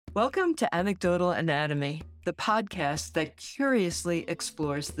Welcome to Anecdotal Anatomy, the podcast that curiously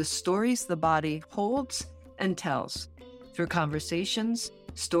explores the stories the body holds and tells through conversations,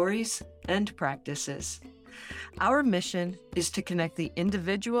 stories, and practices. Our mission is to connect the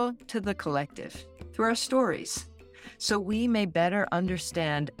individual to the collective through our stories, so we may better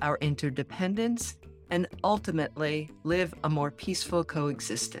understand our interdependence and ultimately live a more peaceful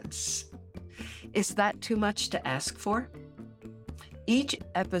coexistence. Is that too much to ask for? Each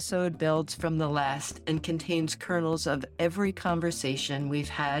episode builds from the last and contains kernels of every conversation we've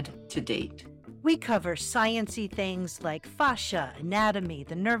had to date. We cover sciencey things like fascia, anatomy,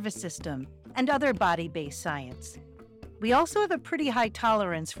 the nervous system, and other body-based science. We also have a pretty high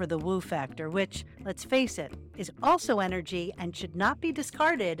tolerance for the woo factor, which, let's face it, is also energy and should not be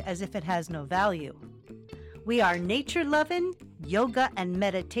discarded as if it has no value. We are nature-loving, yoga and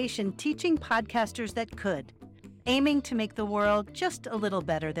meditation teaching podcasters that could, aiming to make the world just a little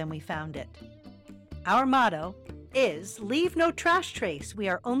better than we found it. Our motto is, leave no trash trace, we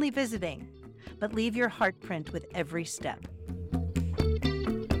are only visiting, but leave your heart print with every step.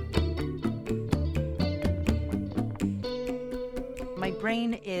 My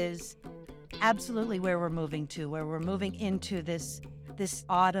brain is absolutely where we're moving to, where we're moving into this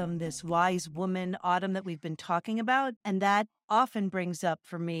autumn, this wise woman autumn that we've been talking about. And that often brings up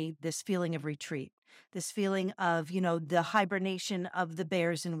for me this feeling of retreat, this feeling of, the hibernation of the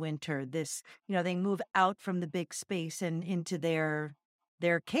bears in winter, they move out from the big space and into their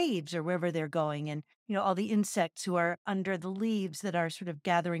caves or wherever they're going. And, all the insects who are under the leaves that are sort of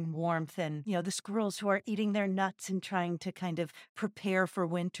gathering warmth and, the squirrels who are eating their nuts and trying to kind of prepare for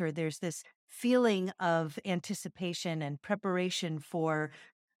winter. There's this feeling of anticipation and preparation for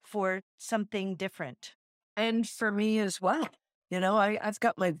something different. And for me as well. I've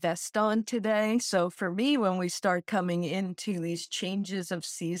got my vest on today. So for me, when we start coming into these changes of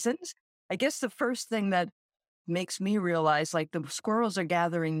seasons, I guess the first thing that makes me realize, like, the squirrels are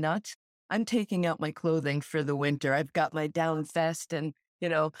gathering nuts, I'm taking out my clothing for the winter. I've got my down vest and,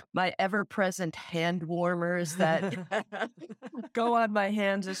 my ever-present hand warmers that go on my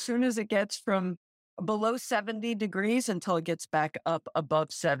hands as soon as it gets from below 70 degrees until it gets back up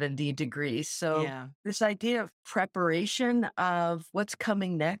above 70 degrees. So This idea of preparation of what's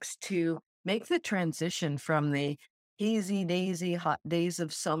coming next to make the transition from the hazy, daisy, hot days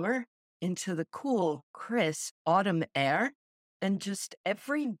of summer into the cool, crisp autumn air, and just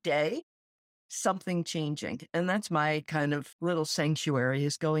every day something changing. And that's my kind of little sanctuary,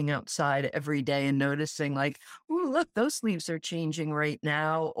 is going outside every day and noticing, like, oh, look, those leaves are changing right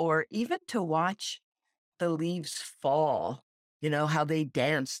now. Or even to watch the leaves fall, how they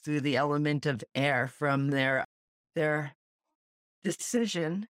dance through the element of air from their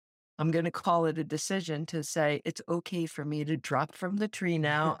decision. I'm going to call it a decision to say, it's okay for me to drop from the tree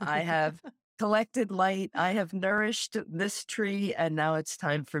now. I have collected light. I have nourished this tree, and now it's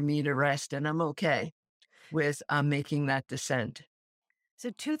time for me to rest. And I'm okay with making that descent. So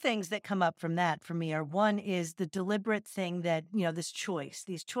two things that come up from that for me are, one is the deliberate thing that, this choice,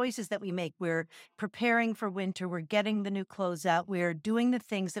 these choices that we make. We're preparing for winter. We're getting the new clothes out. We're doing the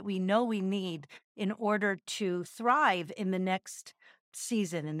things that we know we need in order to thrive in the next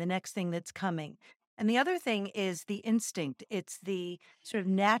season and the next thing that's coming. And the other thing is the instinct. It's the sort of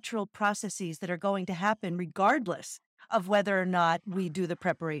natural processes that are going to happen regardless of whether or not we do the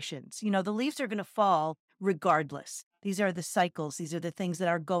preparations. The leaves are going to fall regardless. These are the cycles. These are the things that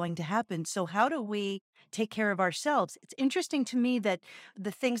are going to happen. So how do we take care of ourselves? It's interesting to me that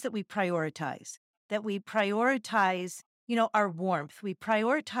the things that we prioritize, our warmth, we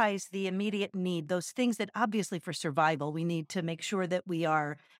prioritize the immediate need, those things that obviously for survival, we need to make sure that we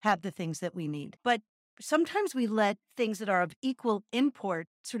have the things that we need. But sometimes we let things that are of equal import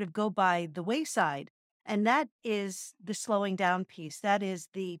sort of go by the wayside. And that is the slowing down piece. That is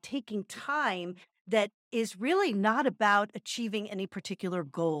the taking time that is really not about achieving any particular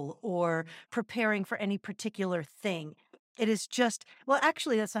goal or preparing for any particular thing. It is just, well,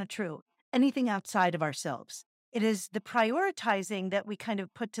 actually, that's not true. Anything outside of ourselves. It is the prioritizing that we kind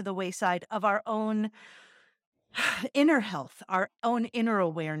of put to the wayside of our own inner health, our own inner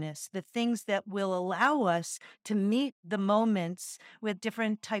awareness, the things that will allow us to meet the moments with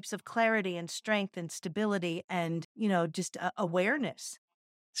different types of clarity and strength and stability and, just awareness.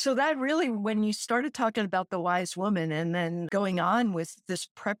 So that really, when you started talking about the wise woman and then going on with this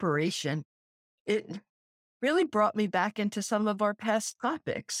preparation, it really brought me back into some of our past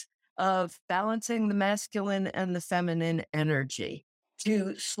topics of balancing the masculine and the feminine energy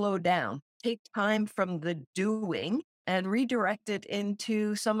to slow down, take time from the doing and redirect it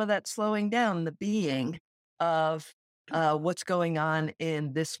into some of that slowing down, the being of what's going on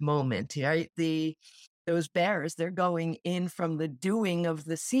in this moment, right? Those bears, they're going in from the doing of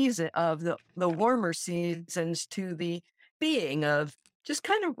the season of the warmer seasons to the being of just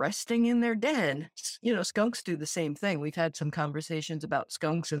kind of resting in their den. Skunks do the same thing. We've had some conversations about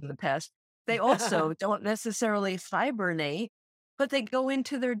skunks in the past. They also don't necessarily hibernate, but they go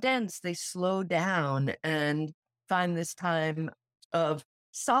into their dens. They slow down and find this time of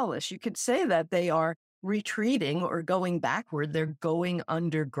solace. You could say that they are retreating or going backward. They're going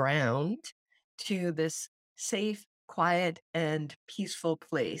underground to this safe, quiet, and peaceful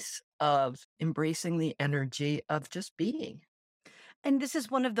place of embracing the energy of just being. And this is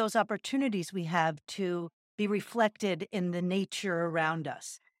one of those opportunities we have to be reflected in the nature around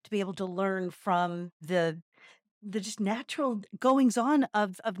us, to be able to learn from the just natural goings on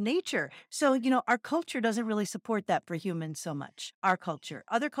of nature. So, our culture doesn't really support that for humans so much. Our culture.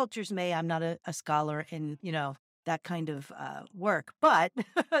 Other cultures may. I'm not a scholar in, that kind of work, but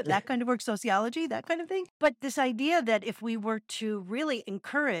that kind of work, sociology, that kind of thing. But this idea that if we were to really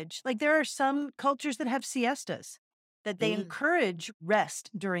encourage, like there are some cultures that have siestas, that they Mm. encourage rest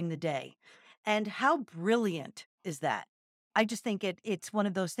during the day. And how brilliant is that? I just think it's one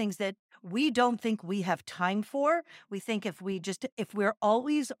of those things that we don't think we have time for. We think if we're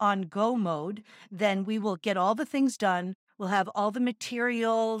always on go mode, then we will get all the things done. We'll have all the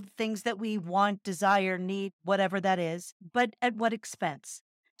material things that we want, desire, need, whatever that is, but at what expense?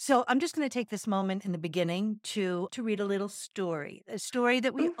 So I'm just going to take this moment in the beginning to read a little story, a story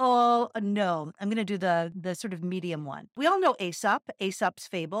that we all know. I'm going to do the sort of medium one. We all know Aesop, Aesop's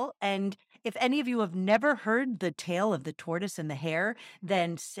fable, and if any of you have never heard the tale of the tortoise and the hare,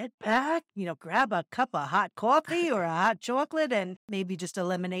 then sit back, grab a cup of hot coffee or a hot chocolate and maybe just a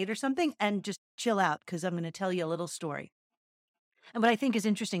lemonade or something and just chill out because I'm going to tell you a little story. And what I think is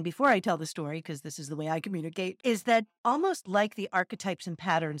interesting before I tell the story, because this is the way I communicate, is that almost like the archetypes and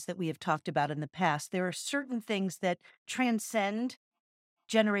patterns that we have talked about in the past, there are certain things that transcend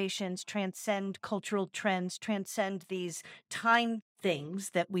generations, transcend cultural trends, transcend these time things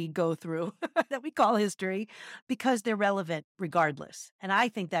that we go through that we call history because they're relevant regardless. And I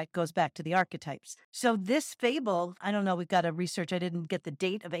think that goes back to the archetypes. So this fable, I don't know, we've got to research. I didn't get the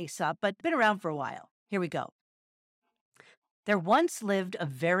date of Aesop, but been around for a while. Here we go. There once lived a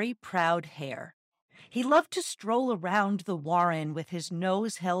very proud hare. He loved to stroll around the warren with his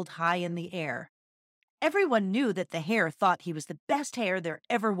nose held high in the air. Everyone knew that the hare thought he was the best hare there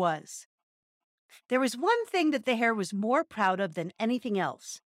ever was. There was one thing that the hare was more proud of than anything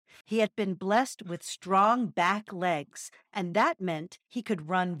else. He had been blessed with strong back legs, and that meant he could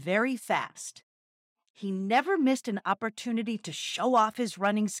run very fast. He never missed an opportunity to show off his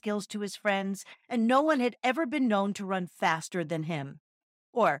running skills to his friends, and no one had ever been known to run faster than him.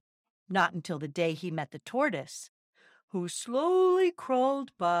 Or, not until the day he met the tortoise, who slowly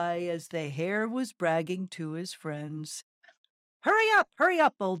crawled by as the hare was bragging to his friends. Hurry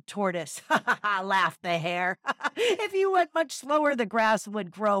up, old tortoise, ha ha ha, laughed the hare. If you went much slower, the grass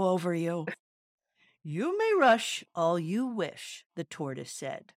would grow over you. You may rush all you wish, the tortoise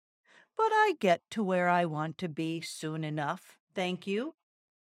said, but I get to where I want to be soon enough, thank you.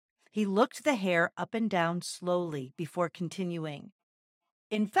 He looked the hare up and down slowly before continuing.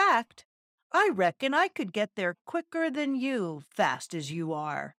 In fact, I reckon I could get there quicker than you, fast as you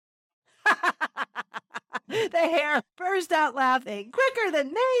are. The hare burst out laughing. Quicker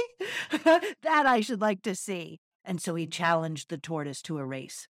than me? That I should like to see. And so he challenged the tortoise to a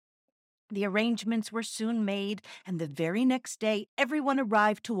race. The arrangements were soon made, and the very next day everyone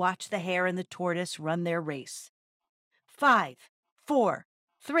arrived to watch the hare and the tortoise run their race. 5, 4,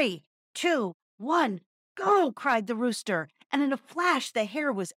 3, 2, 1, go! Cried the rooster, and in a flash the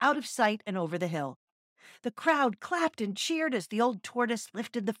hare was out of sight and over the hill. The crowd clapped and cheered as the old tortoise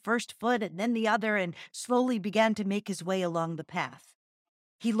lifted the first foot and then the other and slowly began to make his way along the path.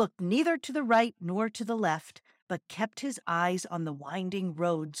 He looked neither to the right nor to the left, but kept his eyes on the winding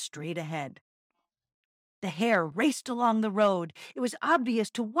road straight ahead. The hare raced along the road. It was obvious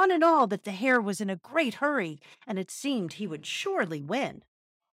to one and all that the hare was in a great hurry, and it seemed he would surely win.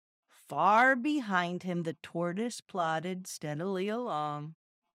 Far behind him, the tortoise plodded steadily along.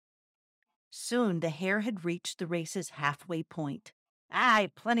 Soon the hare had reached the race's halfway point.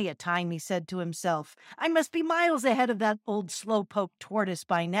 I've plenty of time, he said to himself. I must be miles ahead of that old slowpoke tortoise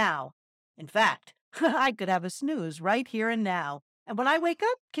by now. In fact, I could have a snooze right here and now, and when I wake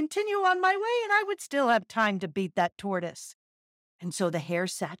up, continue on my way, and I would still have time to beat that tortoise. And so the hare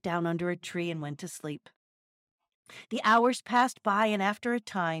sat down under a tree and went to sleep. The hours passed by, and after a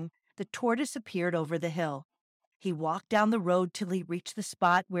time, the tortoise appeared over the hill. He walked down the road till he reached the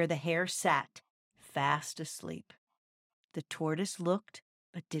spot where the hare sat, fast asleep. The tortoise looked,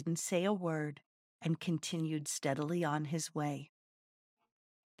 but didn't say a word, and continued steadily on his way.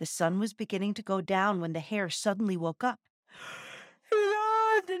 The sun was beginning to go down when the hare suddenly woke up. He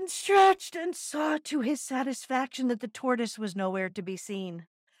yawned and stretched and saw to his satisfaction that the tortoise was nowhere to be seen.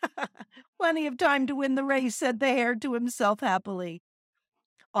 Plenty of time to win the race, said the hare to himself happily.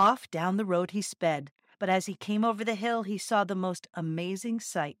 Off down the road he sped, but as he came over the hill, he saw the most amazing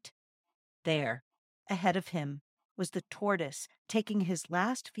sight. There, ahead of him, was the tortoise taking his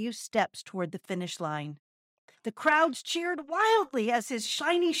last few steps toward the finish line. The crowds cheered wildly as his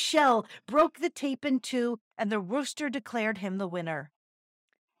shiny shell broke the tape in two, and the rooster declared him the winner.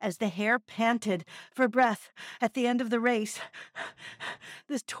 As the hare panted for breath at the end of the race,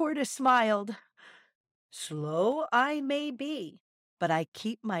 the tortoise smiled. Slow I may be, but I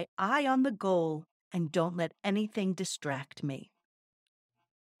keep my eye on the goal and don't let anything distract me.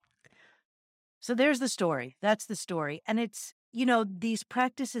 So there's the story. That's the story. And it's, these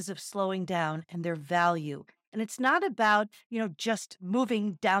practices of slowing down and their value. And it's not about, just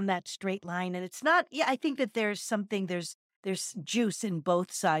moving down that straight line. And it's not, I think that there's juice in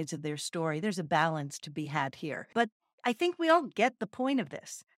both sides of their story. There's a balance to be had here. But I think we all get the point of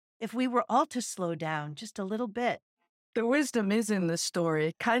this. If we were all to slow down just a little bit. The wisdom is in the story.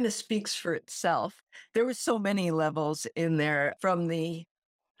 It kind of speaks for itself. There were so many levels in there, from the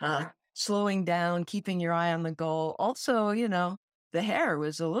slowing down, keeping your eye on the goal. Also, the hare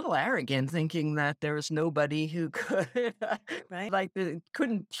was a little arrogant, thinking that there was nobody who could, Right.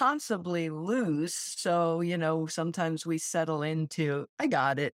 couldn't possibly lose. So, sometimes we settle into, I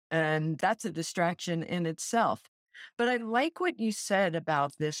got it. And that's a distraction in itself. But I like what you said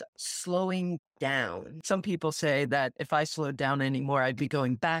about this slowing down. Some people say that if I slowed down anymore, I'd be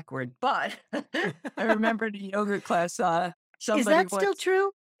going backward. But I remember in a yoga class, Is somebody that still once,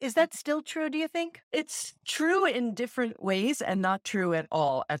 true? Is that still true, do you think? it's true in different ways and not true at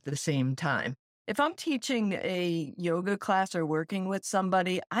all at the same time. If I'm teaching a yoga class or working with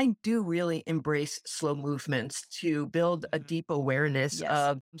somebody, I do really embrace slow movements to build a deep awareness Yes.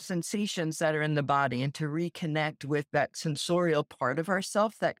 of sensations that are in the body and to reconnect with that sensorial part of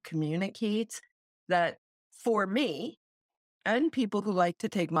ourself that communicates that, for me, and people who like to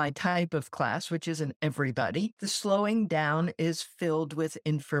take my type of class, which isn't everybody, the slowing down is filled with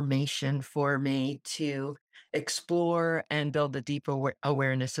information for me to explore and build a deep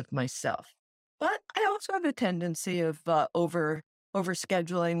awareness of myself. But I also have a tendency of over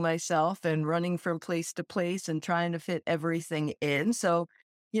scheduling myself and running from place to place and trying to fit everything in. So,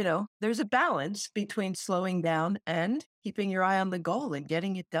 there's a balance between slowing down and keeping your eye on the goal and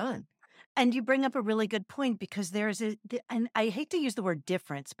getting it done. And you bring up a really good point because and I hate to use the word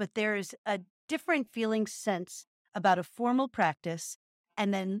difference, but there's a different feeling sense about a formal practice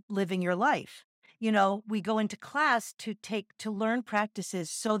and then living your life. We go into class to learn practices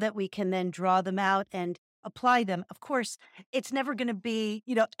so that we can then draw them out and apply them. Of course, it's never going to be,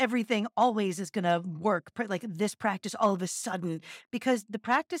 everything always is going to work like this practice all of a sudden, because the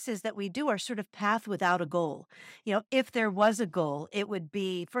practices that we do are sort of path without a goal. If there was a goal, it would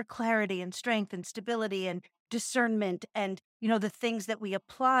be for clarity and strength and stability and discernment and, the things that we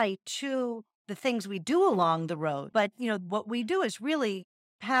apply to the things we do along the road. But, what we do is really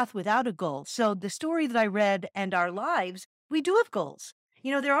path without a goal. So the story that I read and our lives, we do have goals.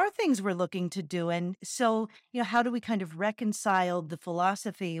 There are things we're looking to do. And so, how do we kind of reconcile the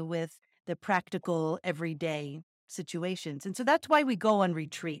philosophy with the practical everyday situations? And so that's why we go on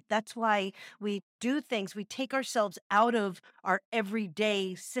retreat. That's why we do things. We take ourselves out of our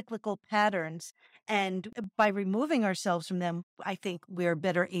everyday cyclical patterns. And by removing ourselves from them, I think we're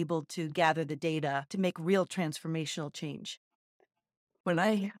better able to gather the data to make real transformational change. When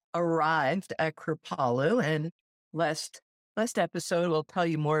I arrived at Kripalu, and last episode will tell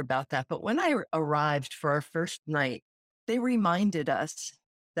you more about that, but when I arrived for our first night, they reminded us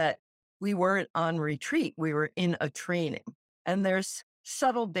that we weren't on retreat, we were in a training. And there's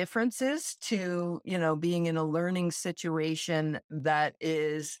subtle differences to, being in a learning situation that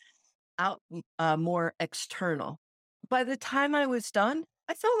is out more external. By the time I was done,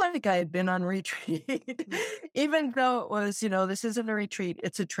 I felt like I had been on retreat, even though it was, this isn't a retreat,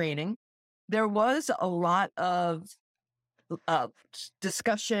 it's a training. There was a lot of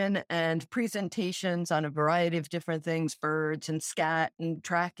discussion and presentations on a variety of different things, birds and scat and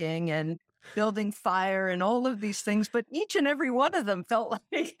tracking and building fire and all of these things. But each and every one of them felt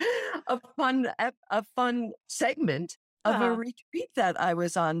like a fun segment of a Uh, retreat that I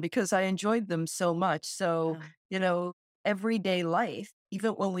was on because I enjoyed them so much. So, uh, everyday life,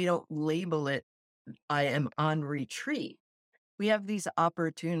 even when we don't label it, I am on retreat, we have these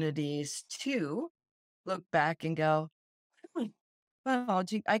opportunities to look back and go, well,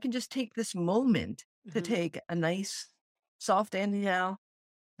 I can just take this moment to Mhm. take a nice soft inhale,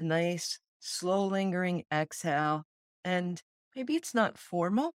 a nice slow lingering exhale. And maybe it's not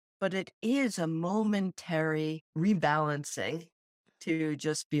formal, but it is a momentary rebalancing to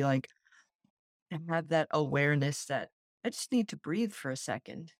just be like, and have that awareness that I just need to breathe for a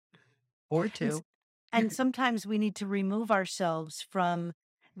second or And s two. and sometimes we need to remove ourselves from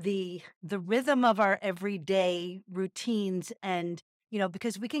the rhythm of our everyday routines and,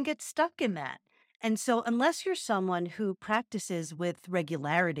 because we can get stuck in that. And so unless you're someone who practices with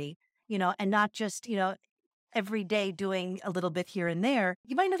regularity, and not just, every day doing a little bit here and there,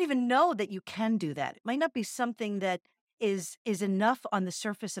 you might not even know that you can do that. It might not be something that is enough on the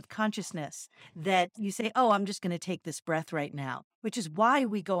surface of consciousness that you say, "Oh, I'm just going to take this breath right now," which is why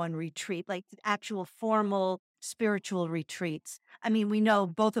we go on retreat, like actual formal spiritual retreats. I mean, we know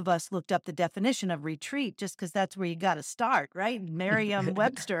both of us looked up the definition of retreat just because that's where you got to start, right? Merriam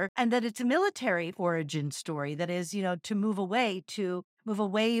Webster, and that it's a military origin story that is, to move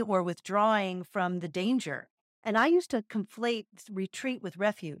away or withdrawing from the danger. And I used to conflate retreat with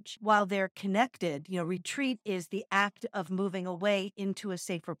refuge. While they're connected, retreat is the act of moving away into a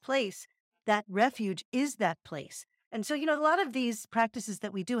safer place. That refuge is that place. And so, a lot of these practices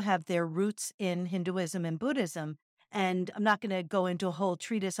that we do have their roots in Hinduism and Buddhism. And I'm not going to go into a whole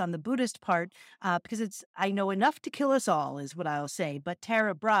treatise on the Buddhist part because I know enough to kill us all, is what I'll say. But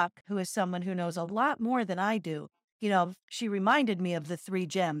Tara Brach, who is someone who knows a lot more than I do, she reminded me of the three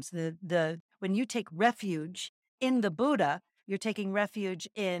gems. When you take refuge in the Buddha, you're taking refuge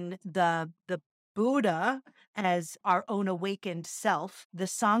in the Buddha as our own awakened self, the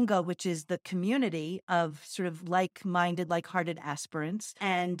Sangha, which is the community of sort of like-minded, like-hearted aspirants,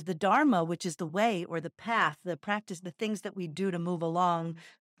 and the Dharma, which is the way or the path, the practice, the things that we do to move along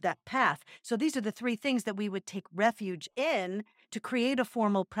that path. So these are the three things that we would take refuge in to create a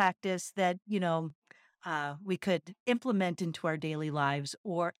formal practice that, we could implement into our daily lives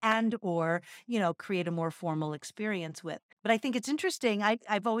or create a more formal experience with. But I think it's interesting.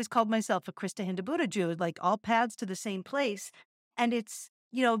 I've always called myself a Krista Hindu Buddha Jew, like all paths to the same place. And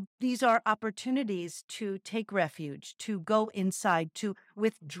these are opportunities to take refuge, to go inside, to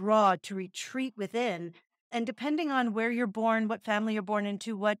withdraw, to retreat within. And depending on where you're born, what family you're born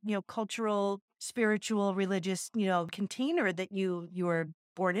into, what, cultural, spiritual, religious, container that you are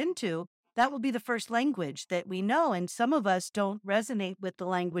born into, that will be the first language that we know. And some of us don't resonate with the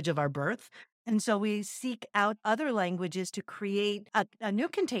language of our birth. And so we seek out other languages to create a new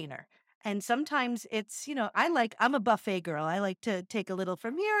container. And sometimes I'm a buffet girl. I like to take a little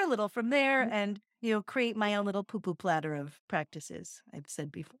from here, a little from there, and, create my own little poo poo platter of practices, I've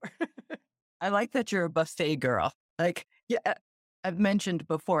said before. I like that you're a buffet girl. Like, yeah, I've mentioned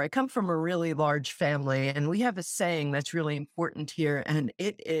before, I come from a really large family, and we have a saying that's really important here. And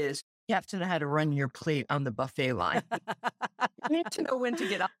it is you have to know how to run your plate on the buffet line. You need to know when to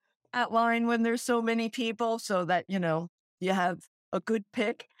get off that line when there's so many people so that, you have a good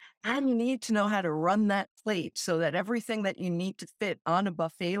pick. And you need to know how to run that plate so that everything that you need to fit on a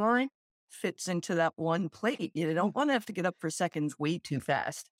buffet line fits into that one plate. You don't want to have to get up for seconds way too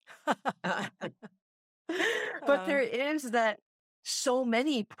fast. Uh, but Uh, there is that so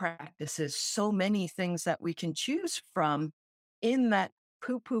many practices, so many things that we can choose from in that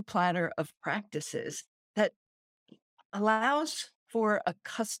poo poo platter of practices that allows for a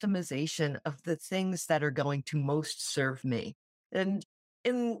customization of the things that are going to most serve me. And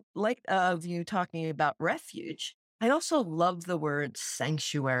in like of you talking about refuge, I also love the word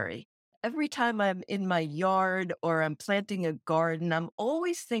sanctuary. Every time I'm in my yard or I'm planting a garden, I'm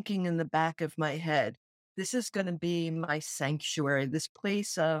always thinking in the back of my head, this is going to be my sanctuary, this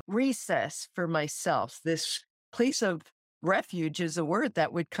place of recess for myself, this place of refuge is a word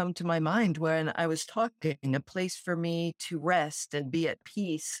that would come to my mind when I was talking, a place for me to rest and be at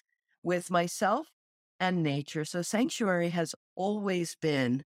peace with myself and nature. So, sanctuary has always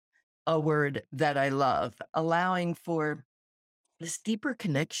been a word that I love, allowing for this deeper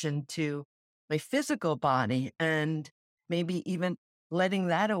connection to my physical body and maybe even letting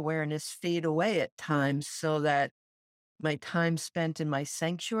that awareness fade away at times so that my time spent in my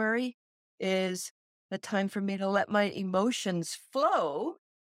sanctuary is a time for me to let my emotions flow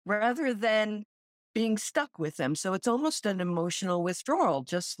rather than being stuck with them. So it's almost an emotional withdrawal,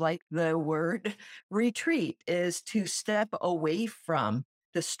 just like the word retreat is to step away from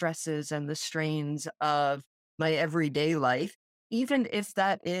the stresses and the strains of my everyday life, even if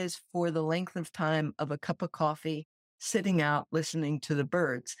that is for the length of time of a cup of coffee, sitting out, listening to the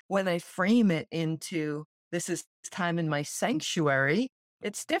birds. When I frame it into this is time in my sanctuary.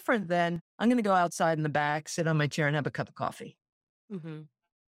 It's different than I'm going to go outside in the back, sit on my chair and have a cup of coffee. Hmm.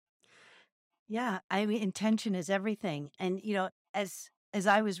 Yeah, I mean, intention is everything. And as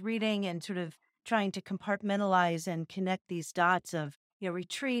I was reading and sort of trying to compartmentalize and connect these dots of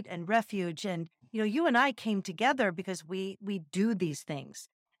retreat and refuge, and you and I came together because we do these things.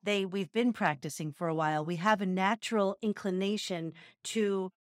 We've been practicing for a while. We have a natural inclination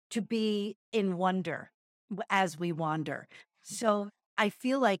to to be in wonder as we wander. So I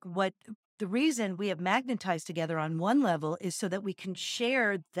feel like what the reason we have magnetized together on one level is so that we can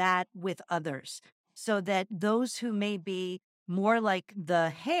share that with others, so that those who may be more like the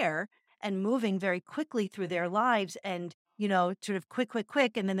hare and moving very quickly through their lives and, sort of quick, quick,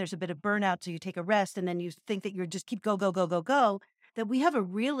 quick. And then there's a bit of burnout. So you take a rest and then you think that you're just keep go, go, go, go, go. That we have a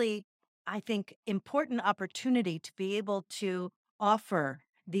really, I think, important opportunity to be able to offer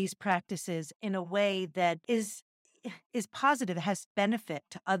these practices in a way that is positive, has benefit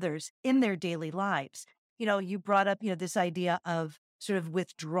to others in their daily lives. You brought up, this idea of sort of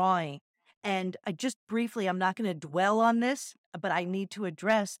withdrawing. And I just briefly, I'm not going to dwell on this, but I need to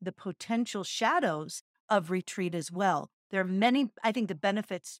address the potential shadows of retreat as well. There are many, I think the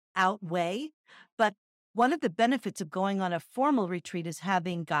benefits outweigh, but one of the benefits of going on a formal retreat is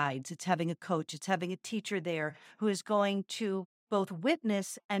having guides, it's having a coach, it's having a teacher there who is going to both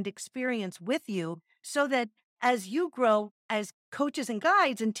witness and experience with you so that as you grow as coaches and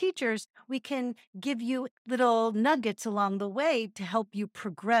guides and teachers, we can give you little nuggets along the way to help you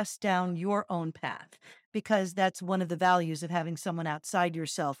progress down your own path, because that's one of the values of having someone outside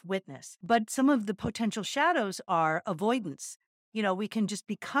yourself witness. But some of the potential shadows are avoidance. We can just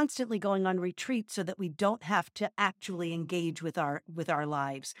be constantly going on retreat so that we don't have to actually engage with our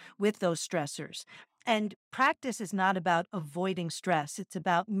lives, with those stressors. And practice is not about avoiding stress. It's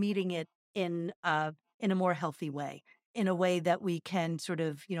about meeting it in a more healthy way, in a way that we can sort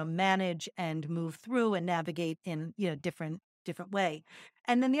of, manage and move through and navigate in, different way.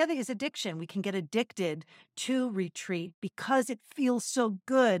 And then the other is addiction. We can get addicted to retreat because it feels so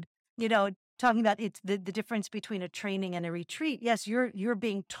good. Talking about it's the difference between a training and a retreat. Yes, you're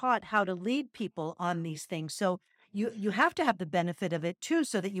being taught how to lead people on these things. So you have to have the benefit of it too,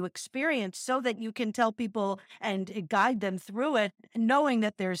 so that you experience, so that you can tell people and guide them through it, knowing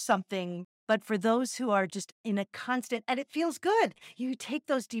that there's something. But for those who are just in a constant, and it feels good, you take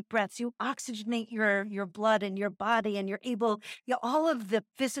those deep breaths, you oxygenate your blood and your body, and you're able, all of the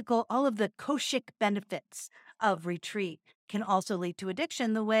physical, all of the koshic benefits of retreat can also lead to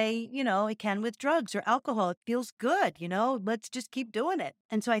addiction the way, it can with drugs or alcohol. It feels good, let's just keep doing it.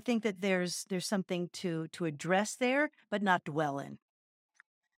 And so I think that there's something to address there, but not dwell in.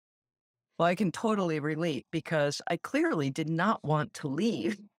 Well, I can totally relate because I clearly did not want to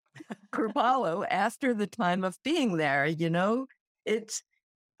leave Kripalu after the time of being there. It's,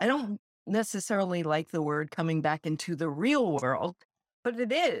 I don't necessarily like the word coming back into the real world, but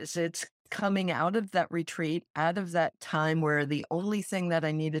it is. It's coming out of that retreat, out of that time where the only thing that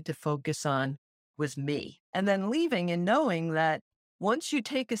I needed to focus on was me. And then leaving and knowing that once you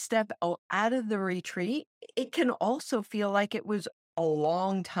take a step out of the retreat, it can also feel like it was a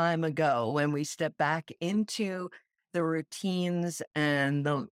long time ago when we step back into the routines and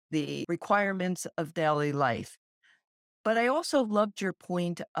the requirements of daily life. But I also loved your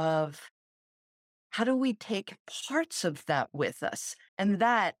point of how do we take parts of that with us? And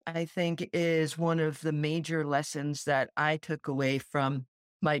that I think is one of the major lessons that I took away from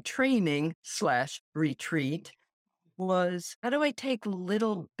my training slash retreat was how do I take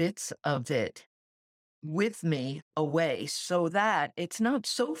little bits of it with me away so that it's not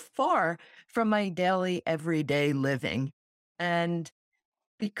so far from my daily everyday living? And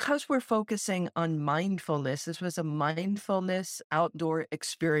because we're focusing on mindfulness, this was a mindfulness outdoor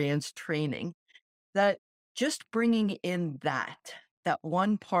experience training that just bringing in that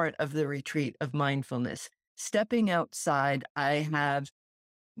one part of the retreat of mindfulness, stepping outside, I have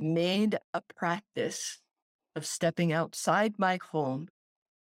made a practice of stepping outside my home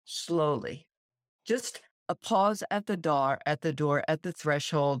slowly. Just a pause at the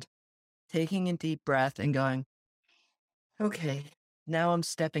threshold, taking a deep breath and going, okay, now I'm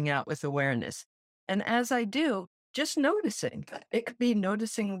stepping out with awareness. And as I do, just noticing. It could be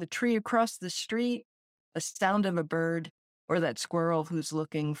noticing the tree across the street, the sound of a bird, or that squirrel who's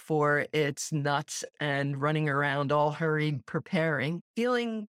looking for its nuts and running around all hurried, preparing.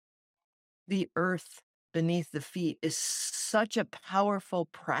 Feeling the earth beneath the feet is such a powerful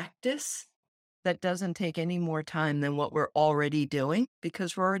practice that doesn't take any more time than what we're already doing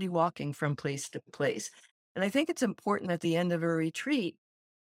because we're already walking from place to place. And I think it's important at the end of a retreat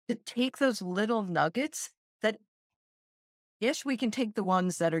to take those little nuggets that, yes, we can take the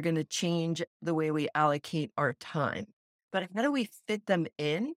ones that are going to change the way we allocate our time. but how do we fit them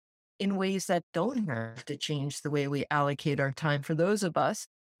in ways that don't have to change the way we allocate our time for those of us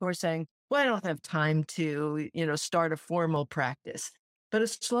who are saying, well, I don't have time to, start a formal practice. But a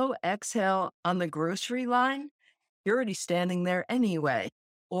slow exhale on the grocery line, you're already standing there anyway.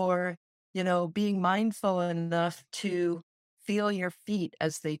 Or, being mindful enough to feel your feet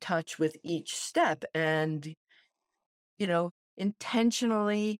as they touch with each step and,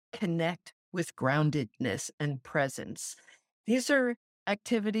 intentionally connect with groundedness and presence. These are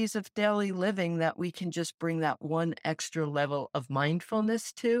activities of daily living that we can just bring that one extra level of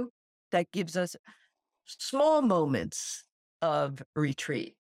mindfulness to that gives us small moments of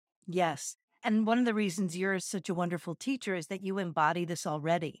retreat. Yes. And one of the reasons you're such a wonderful teacher is that you embody this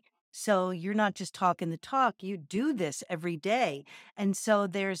already. So you're not just talking the talk, you do this every day. And so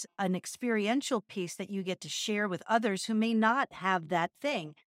there's an experiential piece that you get to share with others who may not have that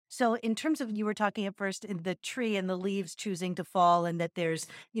thing. So in terms of you were talking at first in the tree and the leaves choosing to fall and that there's,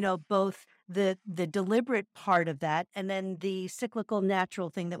 both the deliberate part of that and then the cyclical natural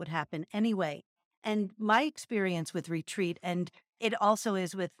thing that would happen anyway. And my experience with retreat, and it also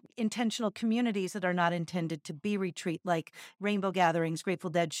is with intentional communities that are not intended to be retreat, like rainbow gatherings, Grateful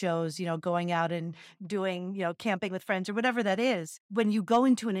Dead shows, going out and doing, camping with friends or whatever that is. When you go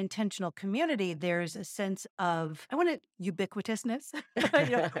into an intentional community, there's a sense of, I want it ubiquitousness.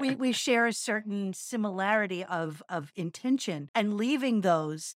 We share a certain similarity of intention and leaving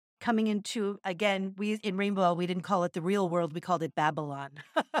those coming into, again, we in Rainbow, we didn't call it the real world, we called it Babylon.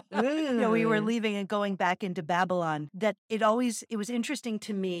 We were Mm. leaving and going back into Babylon. That it was interesting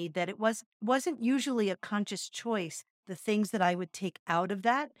to me that wasn't usually a conscious choice, the things that I would take out of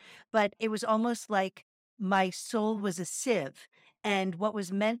that, but it was almost like my soul was a sieve and what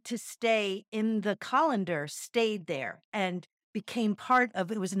was meant to stay in the colander stayed there and became part of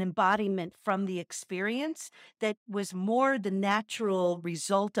it was an embodiment from the experience that was more the natural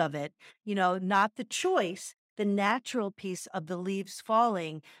result of it, not the choice, the natural piece of the leaves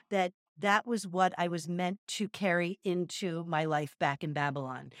falling, that was what I was meant to carry into my life back in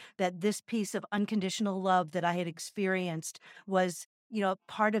Babylon. That this piece of unconditional love that I had experienced was,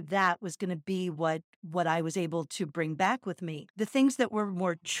 part of that was going to be what I was able to bring back with me. The things that were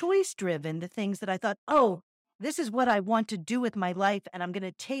more choice driven, the things that I thought, oh, this is what I want to do with my life. And I'm going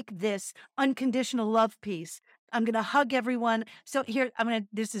to take this unconditional love piece. I'm going to hug everyone. So here,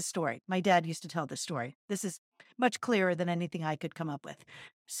 this is a story. My dad used to tell this story. This is much clearer than anything I could come up with.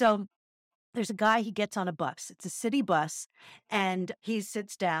 So there's a guy, he gets on a bus. It's a city bus, and he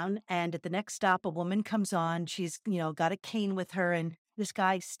sits down, and at the next stop, a woman comes on. She's, got a cane with her, and this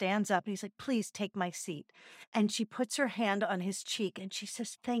guy stands up and he's like, please take my seat. And she puts her hand on his cheek and she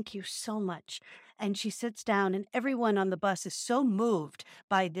says, thank you so much. And she sits down, and everyone on the bus is so moved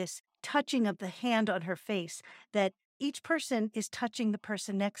by this touching of the hand on her face that each person is touching the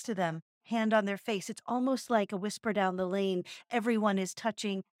person next to them, hand on their face. It's almost like a whisper down the lane. Everyone is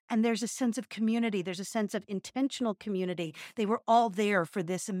touching. And there's a sense of community. There's a sense of intentional community. They were all there for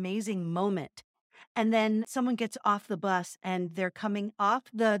this amazing moment. And then someone gets off the bus and they're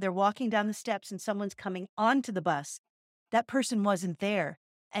walking down the steps and someone's coming onto the bus. That person wasn't there.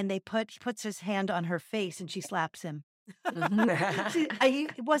 And he puts his hand on her face and she slaps him. He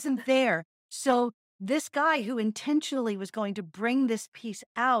wasn't there. So this guy who intentionally was going to bring this piece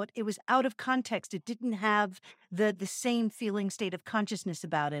out, it was out of context. It didn't have the same feeling state of consciousness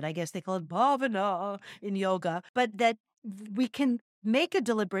about it. I guess they call it bhavana in yoga, but that we can make a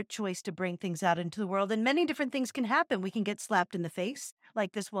deliberate choice to bring things out into the world, and many different things can happen. We can get slapped in the face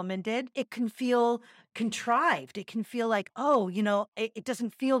like this woman did. It can feel contrived. It can feel like, oh, it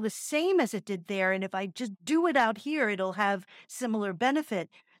doesn't feel the same as it did there. And if I just do it out here, it'll have similar benefit.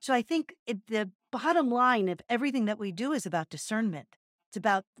 So I think the bottom line of everything that we do is about discernment. It's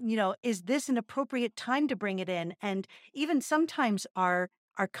about, is this an appropriate time to bring it in? And even sometimes our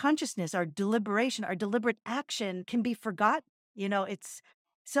consciousness, our deliberation, our deliberate action can be forgotten. It's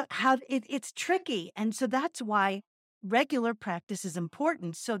tricky. And so that's why regular practice is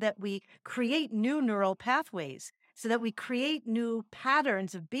important, so that we create new neural pathways, so that we create new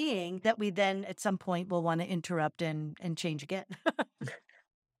patterns of being that we then at some point will want to interrupt and change again.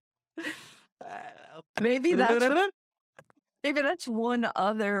 Maybe that's Maybe that's one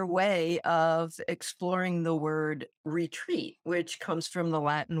other way of exploring the word retreat, which comes from the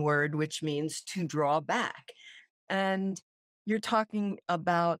Latin word, which means to draw back. And you're talking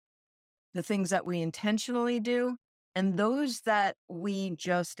about the things that we intentionally do and those that we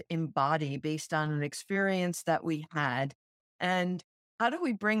just embody based on an experience that we had. And how do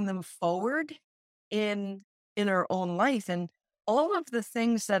we bring them forward in in our own life? And all of the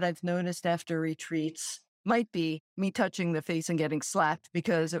things that I've noticed after retreats might be me touching the face and getting slapped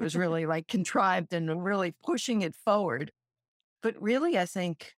because it was really like contrived and really pushing it forward. But really, I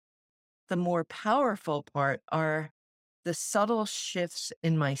think the more powerful part are the subtle shifts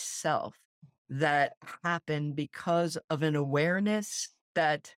in myself that happen because of an awareness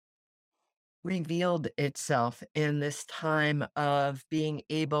that revealed itself in this time of being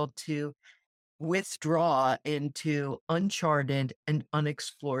able to withdraw into uncharted and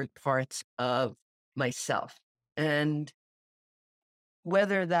unexplored parts of myself. And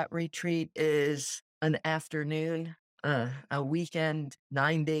whether that retreat is an afternoon, a weekend,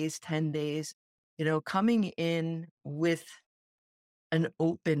 9 days, 10 days, coming in with an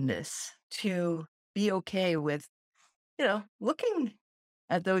openness to be okay with, looking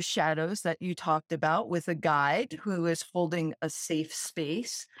at those shadows that you talked about with a guide who is holding a safe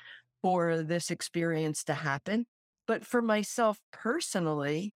space for this experience to happen. But for myself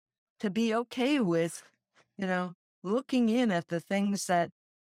personally, to be okay with, you know, looking in at the things that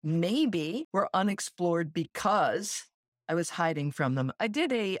maybe were unexplored because I was hiding from them. I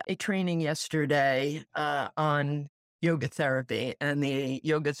did a training yesterday on yoga therapy and the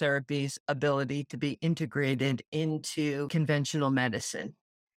yoga therapy's ability to be integrated into conventional medicine.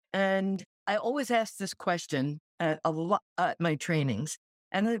 And I always ask this question at a lot at my trainings.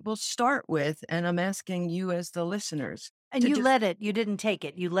 And it will start with, and I'm asking you as the listeners And to you just, led it. You didn't take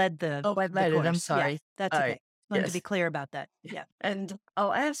it. You led oh, I the let it. I'm course. Yeah, sorry. that's All okay. right. Wanted to be Yes. clear about that. Yeah. Yeah. And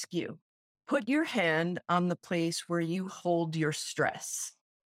I'll ask you, put your hand on the place where you hold your stress.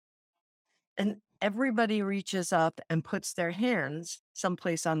 And everybody reaches up and puts their hands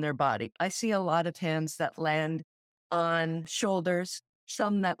someplace on their body. I see a lot of hands that land on shoulders,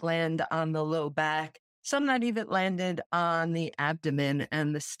 some that land on the low back, some that even landed on the abdomen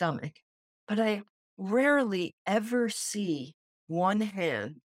and the stomach. But I rarely ever see one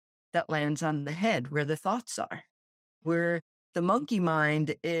hand that lands on the head where the thoughts are, where the monkey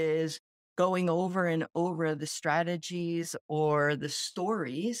mind is going over and over the strategies or the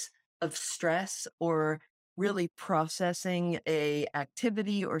stories of stress or really processing a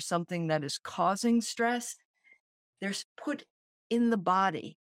activity or something that is causing stress. There's put in the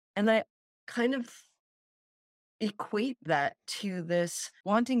body. And I kind of equate that to this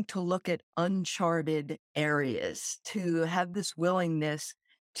wanting to look at uncharted areas, to have this willingness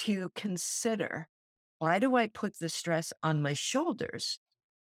to consider, why do I put the stress on my shoulders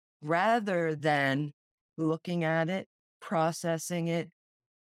rather than looking at it, processing it,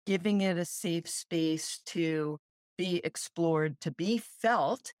 giving it a safe space to be explored, to be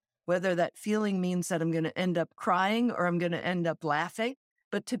felt, whether that feeling means that I'm going to end up crying or I'm going to end up laughing,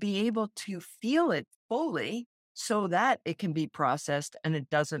 but to be able to feel it fully so that it can be processed and it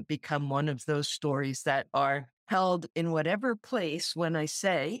doesn't become one of those stories that are held in whatever place. When I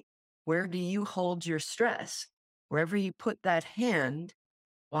say, where do you hold your stress? Wherever you put that hand,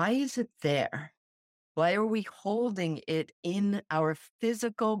 why is it there? Why are we holding it in our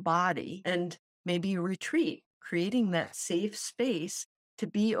physical body? And maybe retreat, creating that safe space to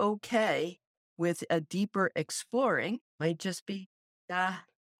be okay with a deeper exploring might just be uh,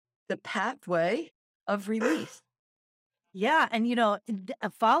 the pathway of release. Yeah. And, a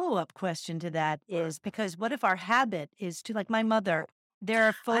follow up question to that is because what if our habit is to, like my mother, there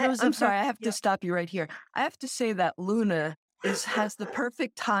are photos I'm of her. sorry, I have to Yeah. stop you right here. I have to say that Luna has the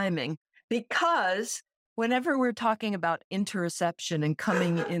perfect timing because whenever we're talking about interoception and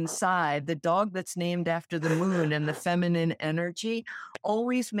coming inside, the dog that's named after the moon and the feminine energy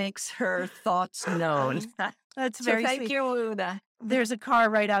always makes her thoughts known. That's So very thank sweet. you, Luna. There's a car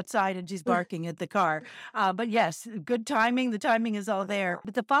right outside and she's barking at the car. But yes, good timing. The timing is all there.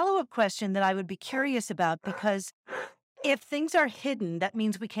 But the follow up question that I would be curious about, because if things are hidden, that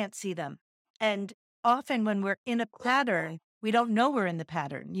means we can't see them. And often when we're in a pattern, we don't know we're in the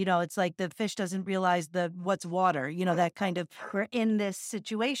pattern. It's like the fish doesn't realize the what's water, that kind of we're in this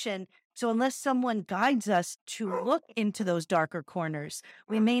situation. So unless someone guides us to look into those darker corners,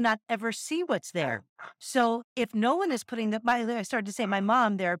 we may not ever see what's there. So if no one is putting that, I started to say, my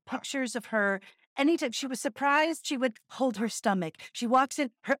mom, there are pictures of her. Anytime she was surprised, she would hold her stomach. She walks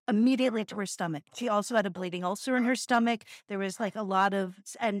in her immediately to her stomach. She also had a bleeding ulcer in her stomach. There was like a lot of,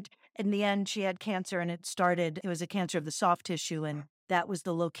 and in the end, she had cancer and it was a cancer of the soft tissue. And that was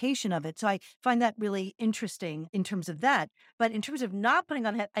the location of it. So I find that really interesting in terms of that. But in terms of not putting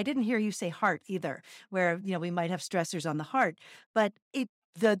on head, I didn't hear you say heart either, where, we might have stressors on the heart. But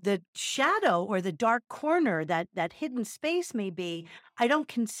the shadow or the dark corner, that hidden space may be, I don't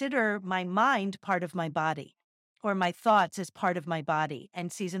consider my mind part of my body or my thoughts as part of my body.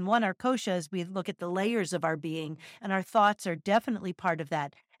 And season one, our kosha, as we look at the layers of our being, and our thoughts are definitely part of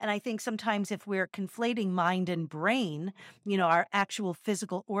that. And I think sometimes if we're conflating mind and brain, our actual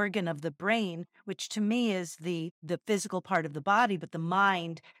physical organ of the brain, which to me is the physical part of the body, but the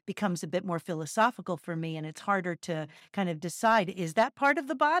mind becomes a bit more philosophical for me, and it's harder to kind of decide, is that part of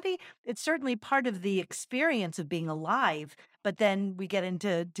the body? It's certainly part of the experience of being alive, but then we get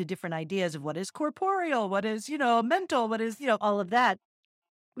into different ideas of what is corporeal, what is, mental, what is, all of that.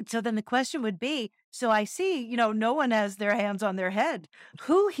 So then the question would be, so I see, no one has their hands on their head.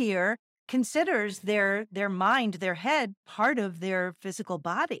 Who here considers their mind, their head part of their physical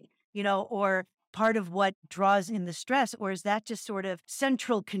body, or part of what draws in the stress? Or is that just sort of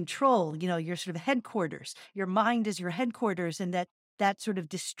central control, your sort of headquarters? Your mind is your headquarters, and that sort of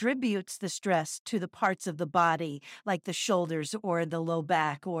distributes the stress to the parts of the body, like the shoulders or the low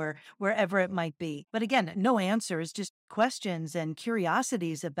back or wherever it might be. But again, no answers, just questions and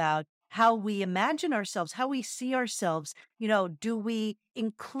curiosities about how we imagine ourselves, how we see ourselves. Do we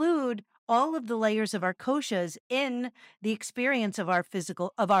include all of the layers of our koshas in the experience of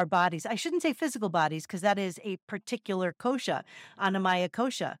our bodies? I shouldn't say physical bodies, because that is a particular kosha, Annamaya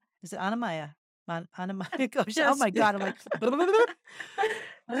kosha. Is it Annamaya? Annamaya kosha. Oh Yes. my God. I'm like,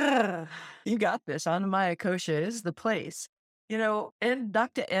 ugh. You got this. Annamaya Kosha is the place. And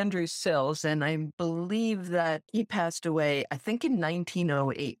Dr. Andrew Sills, and I believe that he passed away, I think in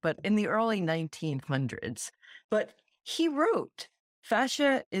 1908, but in the early 1900s. But he wrote,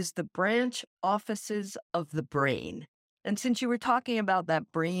 fascia is the branch offices of the brain. And since you were talking about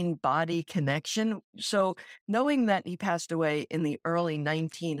that brain body connection, so knowing that he passed away in the early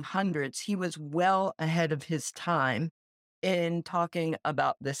 1900s, he was well ahead of his time in talking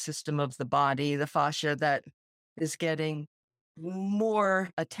about the system of the body, the fascia that is getting more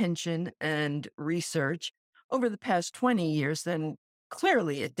attention and research over the past 20 years than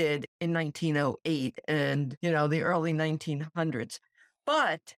clearly it did in 1908 and, the early 1900s.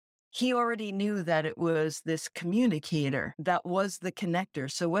 But he already knew that it was this communicator that was the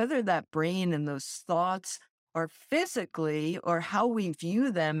connector. So whether that brain and those thoughts are physically or how we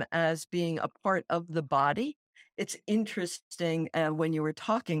view them as being a part of the body, it's interesting when you were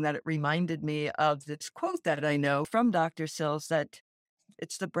talking that it reminded me of this quote that I know from Dr. Sills that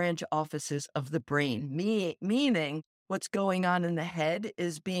it's the branch offices of the brain, meaning what's going on in the head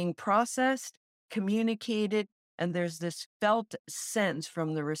is being processed, communicated, and there's this felt sense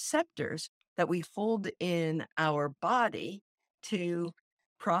from the receptors that we hold in our body to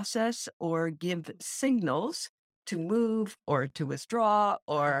process or give signals to move or to withdraw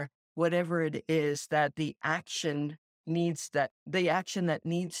or whatever it is that the action that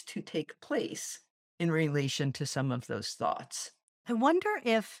needs to take place in relation to some of those thoughts. I wonder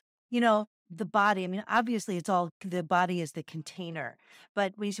if, the body, I mean, obviously it's all the body is the container,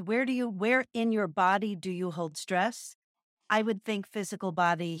 but we say, where in your body do you hold stress? I would think physical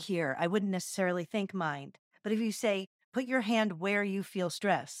body here. I wouldn't necessarily think mind. But if you say, put your hand where you feel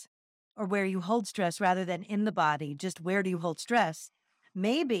stress or where you hold stress rather than in the body, just where do you hold stress?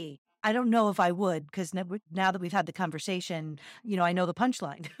 Maybe, I don't know if I would, because now that we've had the conversation, I know the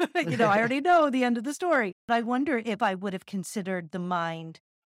punchline. I already know the end of the story. But I wonder if I would have considered the mind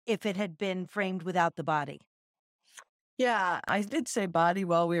if it had been framed without the body. Yeah, I did say body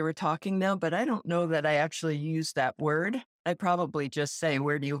while we were talking now, but I don't know that I actually use that word. I probably just say,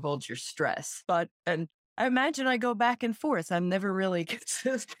 where do you hold your stress? And I imagine I go back and forth. I'm never really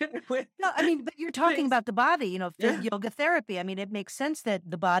consistent with. No, I mean, but you're talking things. about the body, Yeah. yoga therapy. I mean, it makes sense that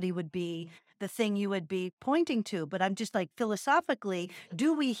the body would be the thing you would be pointing to. But I'm just like, philosophically,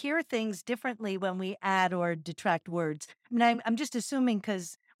 do we hear things differently when we add or detract words? I mean, I'm just assuming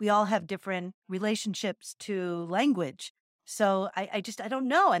because we all have different relationships to language. So I don't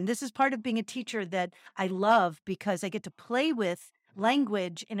know. And this is part of being a teacher that I love, because I get to play with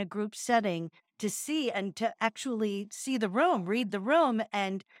language in a group setting to see and to actually see the room, read the room,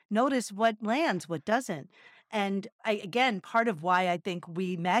 and notice what lands, what doesn't. And again, part of why I think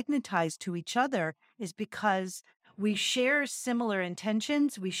we magnetize to each other is because we share similar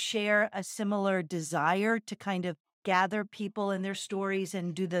intentions. We share a similar desire to kind of gather people and their stories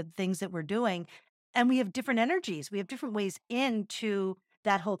and do the things that we're doing. And we have different energies. We have different ways into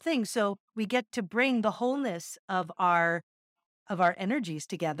that whole thing. So we get to bring the wholeness of our energies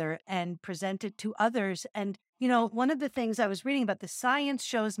together and present it to others. And, one of the things I was reading about, the science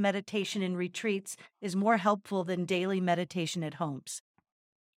shows meditation in retreats is more helpful than daily meditation at homes.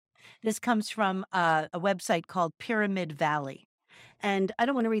 This comes from a website called Pyramid Valley. And I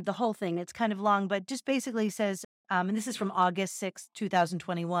don't want to read the whole thing. It's kind of long, but just basically says, and this is from August 6th,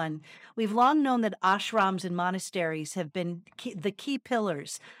 2021. We've long known that ashrams and monasteries have been the key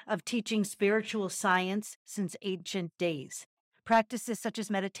pillars of teaching spiritual science since ancient days. Practices such as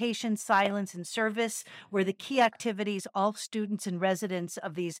meditation, silence, and service were the key activities all students and residents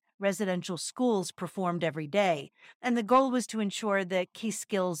of these residential schools performed every day. And the goal was to ensure that key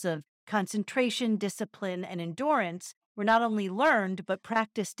skills of concentration, discipline, and endurance were not only learned, but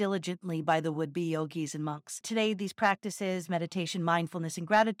practiced diligently by the would be yogis and monks. Today, these practices, meditation, mindfulness, and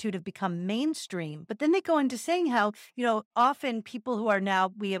gratitude, have become mainstream. But then they go into saying how, often people who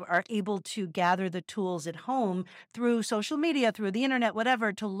are able to gather the tools at home through social media, through the internet,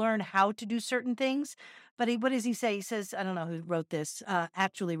 whatever, to learn how to do certain things. But what does he say? He says, I don't know who wrote this,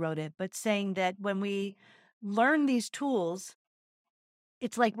 actually wrote it, but saying that when we learn these tools,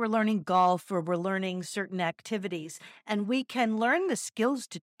 it's like we're learning golf or we're learning certain activities, and we can learn the skills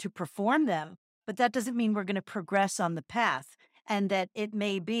to perform them, but that doesn't mean we're going to progress on the path, and that it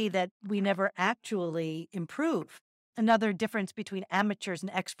may be that we never actually improve. Another difference between amateurs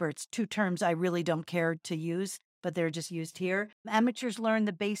and experts, two terms I really don't care to use, but they're just used here. Amateurs learn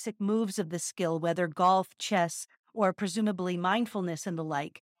the basic moves of the skill, whether golf, chess, or presumably mindfulness and the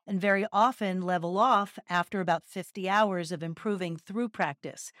like, and very often level off after about 50 hours of improving through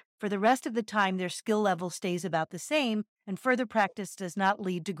practice. For the rest of the time, their skill level stays about the same, and further practice does not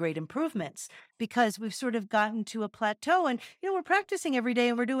lead to great improvements because we've sort of gotten to a plateau and, we're practicing every day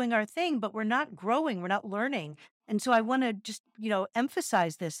and we're doing our thing, but we're not growing, we're not learning. And so I want to just,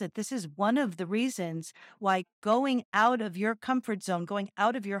 emphasize that this is one of the reasons why going out of your comfort zone, going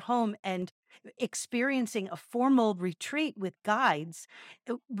out of your home and experiencing a formal retreat with guides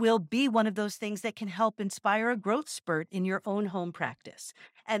will be one of those things that can help inspire a growth spurt in your own home practice.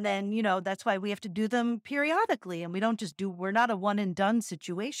 And then, that's why we have to do them periodically. And we're not a one and done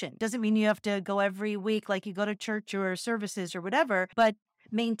situation. Doesn't mean you have to go every week like you go to church or services or whatever, but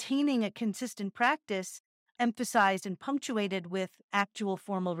maintaining a consistent practice emphasized and punctuated with actual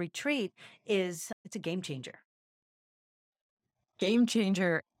formal retreat it's a game changer. Game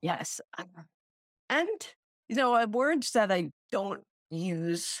changer. Yes. And, words that I don't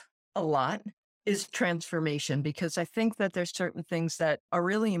use a lot is transformation, because I think that there's certain things that are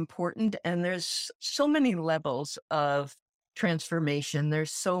really important, and there's so many levels of transformation.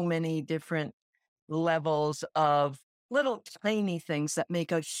 There's so many different levels of little tiny things that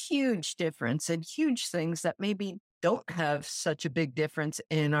make a huge difference, and huge things that maybe don't have such a big difference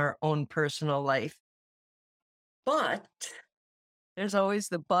in our own personal life. But there's always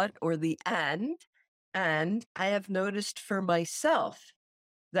the but or the and. And I have noticed for myself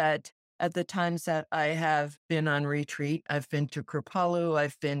that at the times that I have been on retreat, I've been to Kripalu,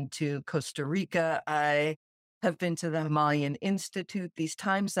 I've been to Costa Rica, I have been to the Himalayan Institute, these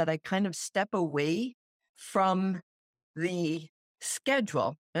times that I kind of step away from the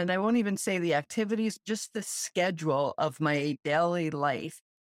schedule, and I won't even say the activities, just the schedule of my daily life,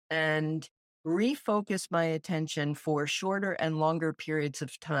 and refocus my attention for shorter and longer periods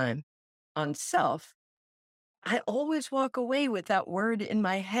of time on self. I always walk away with that word in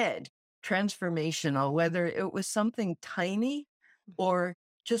my head, transformational, whether it was something tiny or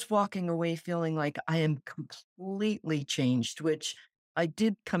just walking away feeling like I am completely changed, which I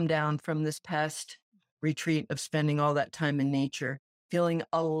did come down from this past retreat of spending all that time in nature, feeling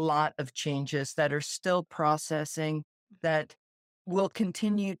a lot of changes that are still processing, that will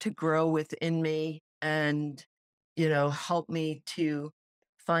continue to grow within me and, help me to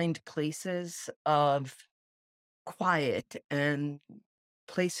find places of quiet and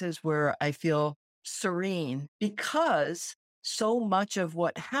places where I feel serene, because so much of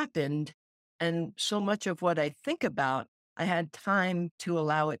what happened and so much of what I think about, I had time to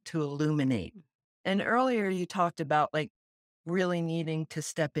allow it to illuminate. And earlier you talked about like really needing to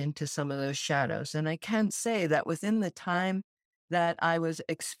step into some of those shadows. And I can say that within the time that I was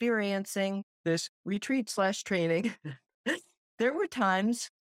experiencing this retreat/training, there were times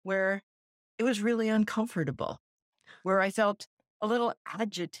where it was really uncomfortable, where I felt a little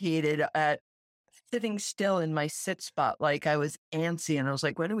agitated at sitting still in my sit spot, like I was antsy, and I was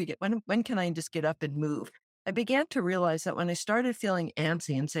like, when can I just get up and move? I began to realize that when I started feeling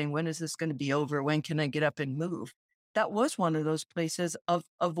antsy and saying, when is this going to be over? When can I get up and move? That was one of those places of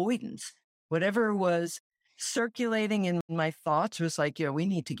avoidance. Whatever was circulating in my thoughts was like, we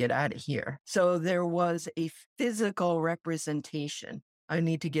need to get out of here. So there was a physical representation. I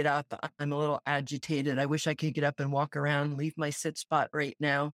need to get up. I'm a little agitated. I wish I could get up and walk around, leave my sit spot right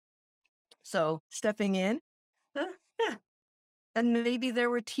now. So stepping in, yeah. And maybe there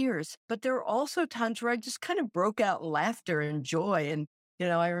were tears, but there were also times where I just kind of broke out laughter and joy. And,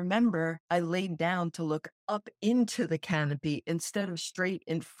 I remember I laid down to look up into the canopy instead of straight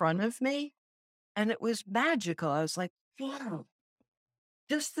in front of me. And it was magical. I was like, wow,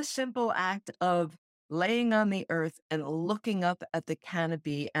 just the simple act of laying on the earth and looking up at the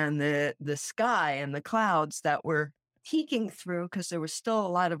canopy and the sky and the clouds that were peeking through because there was still a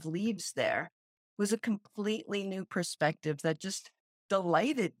lot of leaves there was a completely new perspective that just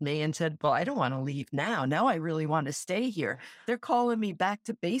delighted me and said, well, I don't want to leave now. Now I really want to stay here. They're calling me back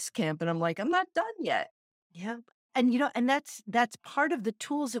to base camp. And I'm like, I'm not done yet. Yeah. And and that's part of the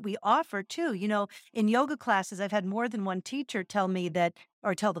tools that we offer too. In yoga classes, I've had more than one teacher tell me that,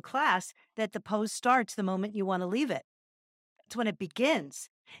 or tell the class that the pose starts the moment you want to leave it. It's when it begins.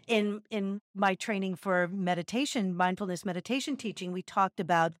 In my training for meditation, mindfulness meditation teaching, we talked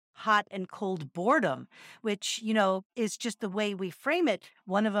about hot and cold boredom, which, is just the way we frame it.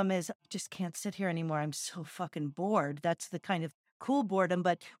 One of them is just can't sit here anymore. I'm so fucking bored. That's the kind of cool boredom.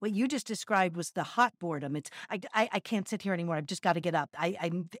 But what you just described was the hot boredom. It's I can't sit here anymore. I've just got to get up.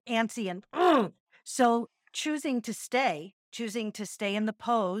 I'm antsy and so choosing to stay in the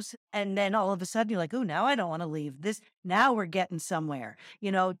pose. And then all of a sudden you're like, oh, now I don't want to leave this. Now we're getting somewhere,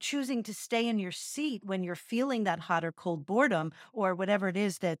 choosing to stay in your seat when you're feeling that hot or cold boredom or whatever it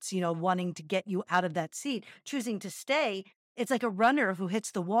is that's, wanting to get you out of that seat, choosing to stay. It's like a runner who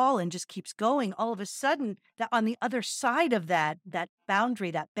hits the wall and just keeps going. All of a sudden, that on the other side of that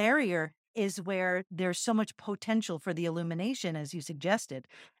boundary, that barrier is where there's so much potential for the illumination, as you suggested.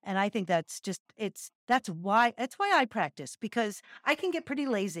 And I think that's why I practice, because I can get pretty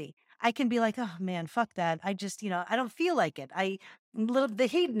lazy. I can be like, oh man, fuck that. I just, I don't feel like it. The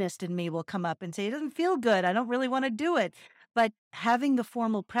hedonist in me will come up and say, it doesn't feel good. I don't really want to do it. But having the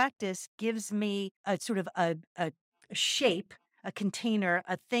formal practice gives me a sort of a shape, a container,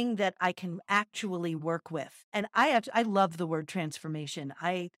 a thing that I can actually work with. And I love the word transformation.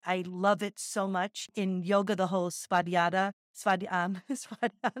 I love it so much. In yoga, the whole svadhyaya, svadhyana,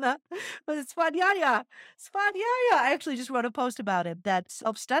 but it's svadhyaya, svadhyaya. I actually just wrote a post about it, that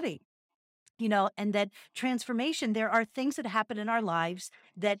self-study. And that transformation, there are things that happen in our lives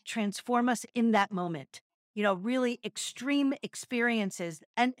that transform us in that moment. Really extreme experiences,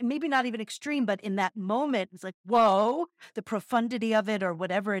 and maybe not even extreme, but in that moment, it's like, whoa, the profundity of it or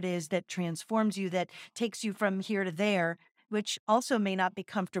whatever it is that transforms you, that takes you from here to there, which also may not be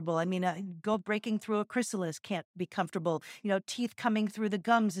comfortable. I mean, go breaking through a chrysalis can't be comfortable. Teeth coming through the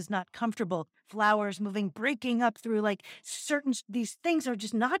gums is not comfortable. Flowers moving, breaking up through like these things are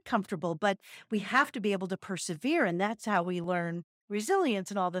just not comfortable, but we have to be able to persevere. And that's how we learn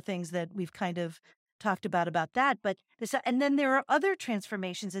resilience and all the things that we've kind of talked about that. But and then there are other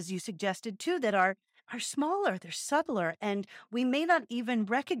transformations, as you suggested too, that are smaller, they're subtler, and we may not even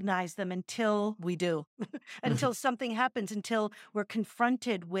recognize them until we do, until something happens, until we're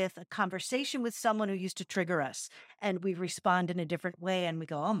confronted with a conversation with someone who used to trigger us, and we respond in a different way, and we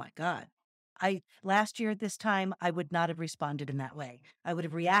go, oh my God. Last year at this time, I would not have responded in that way. I would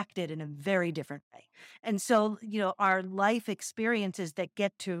have reacted in a very different way. And so, our life experiences that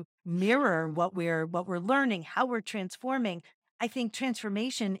get to mirror what we're learning, how we're transforming. I think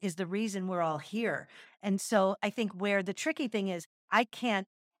transformation is the reason we're all here. And so I think where the tricky thing is,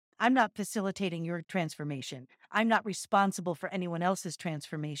 I'm not facilitating your transformation. I'm not responsible for anyone else's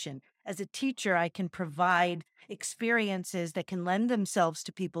transformation. As a teacher, I can provide experiences that can lend themselves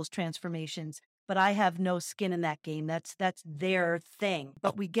to people's transformations, but I have no skin in that game. That's their thing.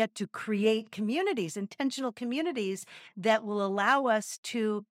 But we get to create communities, intentional communities that will allow us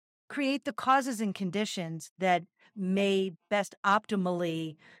to create the causes and conditions that may best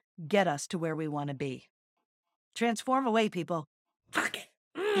optimally get us to where we want to be. Transform away, people. Fuck it.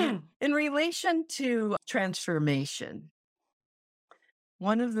 In relation to transformation,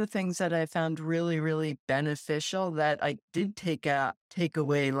 one of the things that I found really, really beneficial that I did take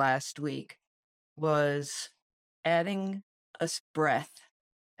away last week was adding a breath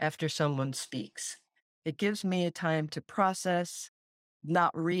after someone speaks. It gives me a time to process,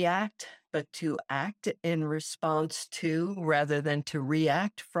 not react, but to act in response to rather than to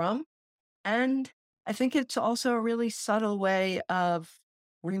react from. And I think it's also a really subtle way of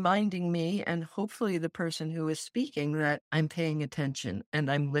reminding me and hopefully the person who is speaking that I'm paying attention and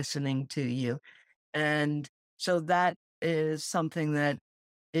I'm listening to you. And so that is something that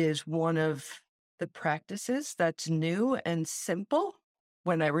is one of the practices that's new and simple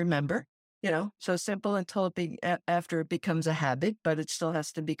when I remember, so simple until after it becomes a habit, but it still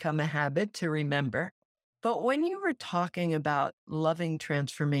has to become a habit to remember. But when you were talking about loving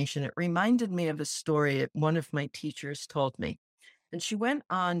transformation, it reminded me of a story that one of my teachers told me. And she went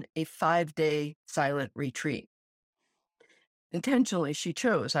on a 5-day silent retreat. Intentionally, she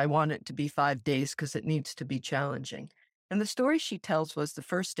chose, I want it to be 5 days because it needs to be challenging. And the story she tells was the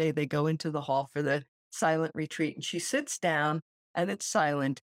first day they go into the hall for the silent retreat and she sits down and it's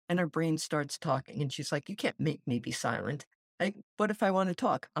silent. and her brain starts talking. And she's like, you can't make me be silent. What if I want to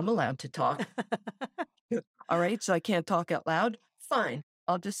talk? I'm allowed to talk. All right. So I can't talk out loud. Fine.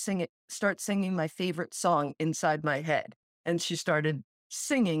 I'll just start singing my favorite song inside my head. And she started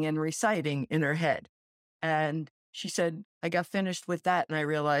singing and reciting in her head. And she said, I got finished with that and I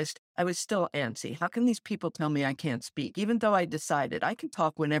realized I was still antsy. How can these people tell me I can't speak, even though I decided I can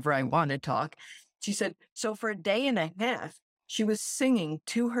talk whenever I want to talk? She said, so for a day and a half, she was singing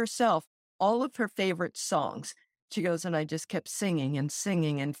to herself all of her favorite songs. She goes, and I just kept singing and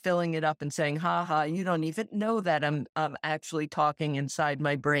filling it up and saying, ha ha, you don't even know that I'm actually talking inside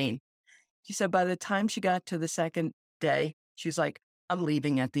my brain. She said by the time she got to the second day, she's like, I'm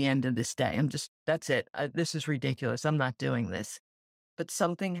leaving at the end of this day. That's it. This is ridiculous. I'm not doing this. But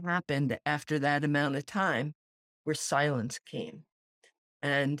something happened after that amount of time where silence came.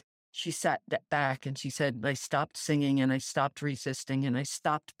 And she sat back and she said, I stopped singing and I stopped resisting and I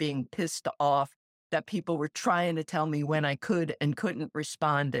stopped being pissed off that people were trying to tell me when I could and couldn't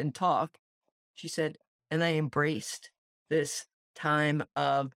respond and talk. She said, and I embraced this time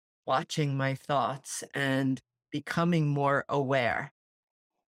of watching my thoughts and becoming more aware.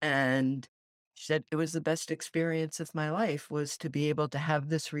 And she said it was the best experience of my life was to be able to have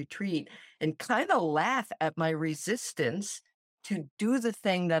this retreat and kind of laugh at my resistance to do the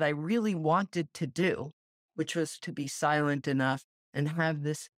thing that I really wanted to do, which was to be silent enough and have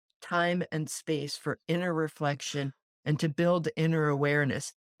this time and space for inner reflection and to build inner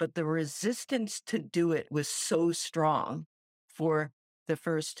awareness. But the resistance to do it was so strong for the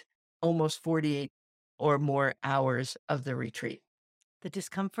first almost 48 or more hours of the retreat. The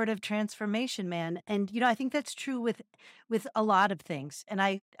discomfort of transformation, man. And I think that's true with a lot of things. And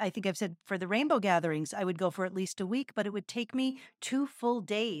I think I've said for the rainbow gatherings, I would go for at least a week, but it would take me 2 full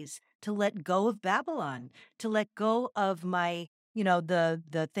days to let go of Babylon, to let go of my,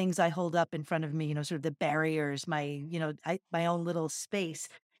 the things I hold up in front of me, sort of the barriers, my own little space,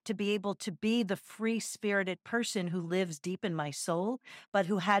 to be able to be the free-spirited person who lives deep in my soul, but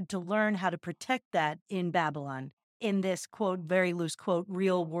who had to learn how to protect that in Babylon, in this quote, very loose quote,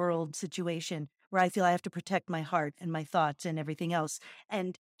 real world situation where I feel I have to protect my heart and my thoughts and everything else.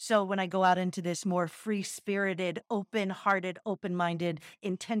 And so when I go out into this more free spirited, open hearted, open minded,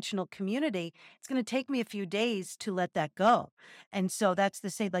 intentional community, it's going to take me a few days to let that go. And so that's the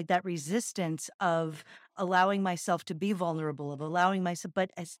same, like that resistance of allowing myself to be vulnerable, of allowing myself,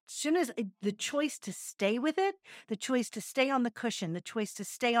 but as soon as the choice to stay with it, the choice to stay on the cushion, the choice to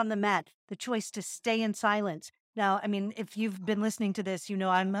stay on the mat, the choice to stay in silence. Now, I mean, if you've been listening to this,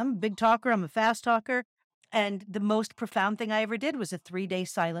 I'm a big talker. I'm a fast talker. And the most profound thing I ever did was a 3-day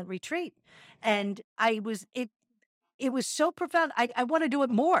silent retreat. And it was so profound. I want to do it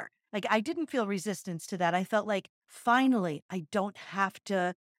more. Like I didn't feel resistance to that. I felt like finally I don't have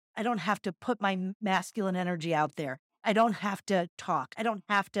to put my masculine energy out there. I don't have to talk. I don't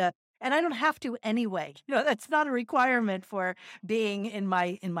have to, and I don't have to anyway. That's not a requirement for being in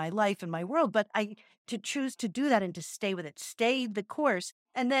my life, in my world, but to choose to do that and to stay with it, stay the course,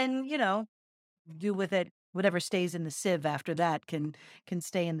 and then, do with it whatever stays in the sieve after that can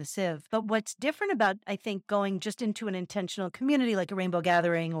stay in the sieve. But what's different about, I think, going just into an intentional community like a rainbow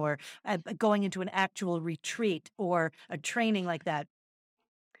gathering or going into an actual retreat or a training like that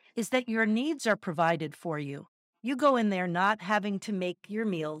is that your needs are provided for you. You go in there not having to make your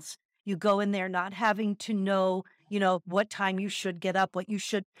meals. You go in there not having to know, what time you should get up, what you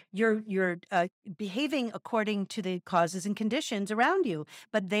should, you're behaving according to the causes and conditions around you,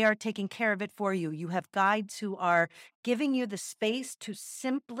 but they are taking care of it for you. You have guides who are giving you the space to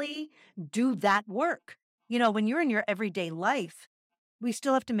simply do that work. When you're in your everyday life, we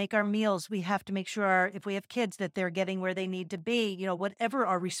still have to make our meals. We have to make sure if we have kids that they're getting where they need to be. Whatever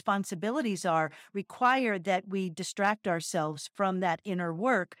our responsibilities are require that we distract ourselves from that inner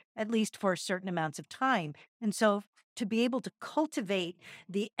work, at least for certain amounts of time. And so to be able to cultivate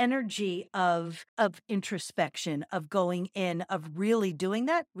the energy of introspection, of going in, of really doing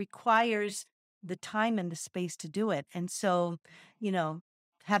that requires the time and the space to do it. And so,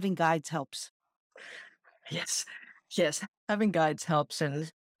 having guides helps. Yes. Yes. Having guides helps.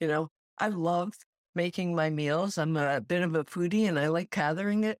 And, I love making my meals. I'm a bit of a foodie and I like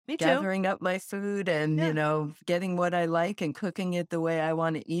Me too. gathering up my food and, Yeah. getting what I like and cooking it the way I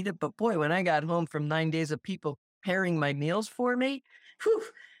want to eat it. But boy, when I got home from 9 days of people preparing my meals for me, whew,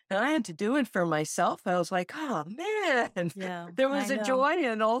 and I had to do it for myself. I was like, oh man, Yeah. there I was a know. joy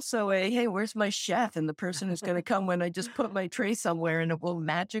and also hey, where's my chef? And the person who's going to come when I just put my tray somewhere and it will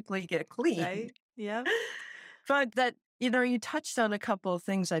magically get clean. Right. Yeah. But that, you touched on a couple of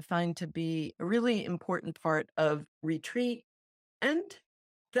things I find to be a really important part of retreat and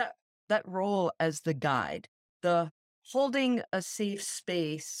that that role as the guide, the holding a safe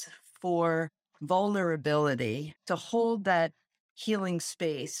space for vulnerability, to hold that healing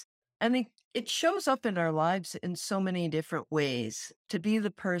space. And it shows up in our lives in so many different ways. To be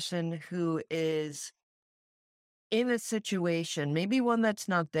the person who is in a situation, maybe one that's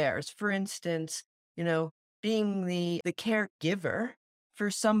not theirs. For instance, you know, being the caregiver for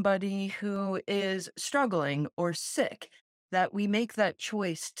somebody who is struggling or sick, that we make that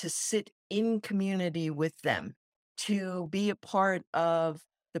choice to sit in community with them, to be a part of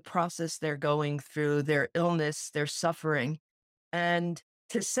the process they're going through, their illness, their suffering, and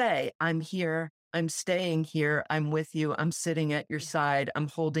to say, I'm here, I'm staying here, I'm with you, I'm sitting at your side, I'm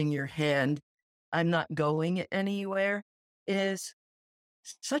holding your hand, I'm not going anywhere, is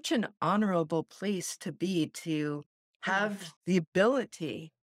such an honorable place to be, to have the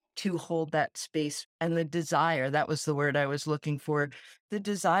ability to hold that space and the desire. That was the word I was looking for, the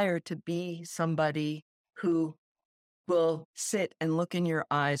desire to be somebody who will sit and look in your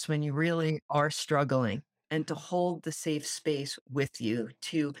eyes when you really are struggling, and to hold the safe space with you,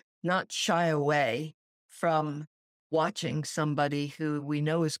 to not shy away from watching somebody who we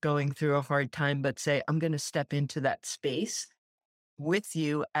know is going through a hard time, but say, I'm going to step into that space with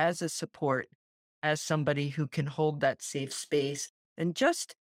you as a support, as somebody who can hold that safe space. And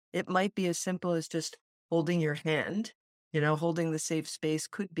just, it might be as simple as just holding your hand. Holding the safe space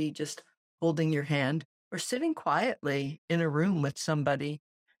could be just holding your hand or sitting quietly in a room with somebody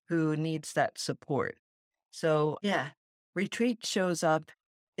who needs that support. So, yeah, retreat shows up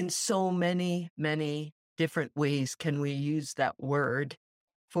in so many, many different ways. Can we use that word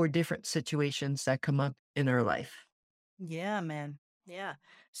for different situations that come up in our life? Yeah, man. Yeah.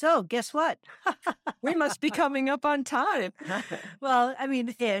 So guess what? We must be coming up on time. Well, I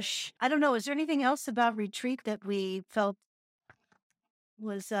mean, ish. I don't know. Is there anything else about retreat that we felt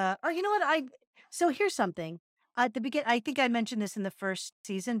was, oh, you know what? So here's something. At the begin, I think I mentioned this in the first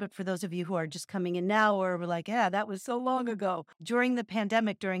season, but for those of you who are just coming in now or were like, yeah, that was so long ago. During the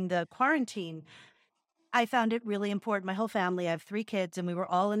pandemic, during the quarantine, I found it really important. My whole family, I have 3 kids, and we were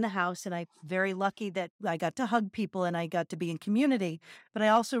all in the house, and I'm very lucky that I got to hug people and I got to be in community. But I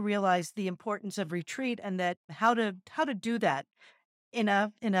also realized the importance of retreat and that how to do that in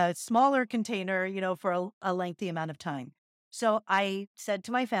a smaller container, for a lengthy amount of time. So I said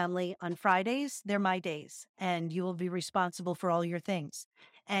to my family, on Fridays, they're my days, and you will be responsible for all your things.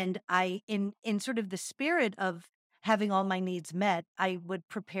 And in sort of the spirit of having all my needs met, I would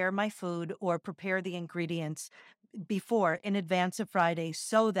prepare my food or prepare the ingredients before in advance of Friday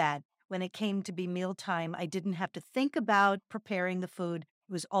so that when it came to be mealtime, I didn't have to think about preparing the food.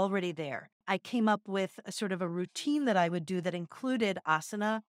 It was already there. I came up with a sort of a routine that I would do that included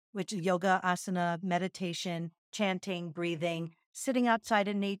asana, which is yoga, asana, meditation, chanting, breathing, sitting outside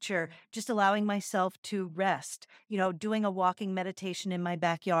in nature, just allowing myself to rest, doing a walking meditation in my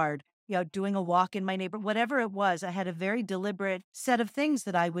backyard, doing a walk in my neighborhood, whatever it was. I had a very deliberate set of things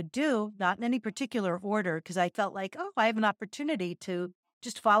that I would do, not in any particular order, because I felt like, oh, I have an opportunity to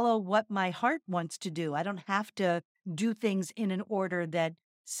just follow what my heart wants to do. I don't have to do things in an order that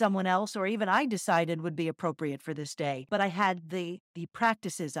someone else or even I decided would be appropriate for this day. But I had the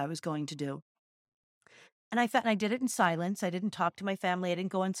practices I was going to do. And I did it in silence. I didn't talk to my family. I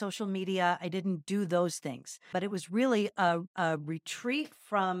didn't go on social media. I didn't do those things. But it was really a retreat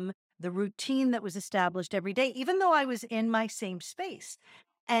from the routine that was established every day, even though I was in my same space.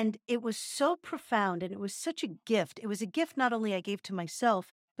 And it was so profound and it was such a gift. It was a gift not only I gave to myself,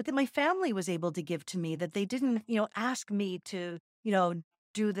 but that my family was able to give to me, that they didn't, ask me to,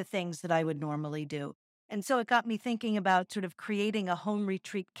 do the things that I would normally do. And so it got me thinking about sort of creating a home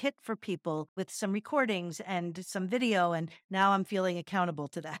retreat kit for people with some recordings and some video. And now I'm feeling accountable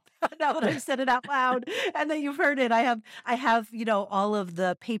to that. Now that I've said it out loud and that you've heard it, I have, all of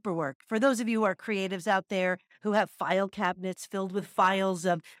the paperwork. For those of you who are creatives out there who have file cabinets filled with files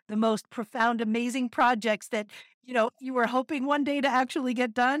of the most profound, amazing projects that you were hoping one day to actually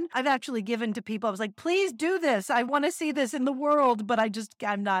get done. I've actually given to people. I was like, please do this. I want to see this in the world, but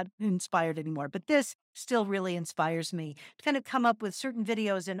I'm not inspired anymore. But this still really inspires me to kind of come up with certain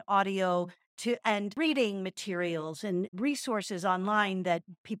videos and audio and reading materials and resources online that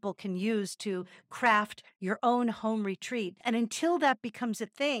people can use to craft your own home retreat. And until that becomes a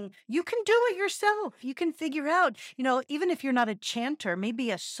thing, you can do it yourself. You can figure out, even if you're not a chanter,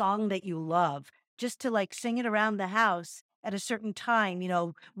 maybe a song that you love, just to like sing it around the house at a certain time.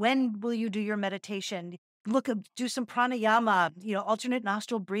 When will you do your meditation? Do some pranayama, alternate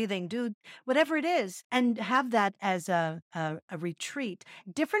nostril breathing, do whatever it is, and have that as a retreat,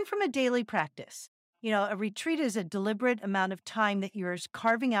 different from a daily practice. A retreat is a deliberate amount of time that you're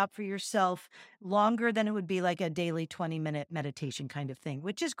carving out for yourself, longer than it would be like a daily 20-minute meditation kind of thing,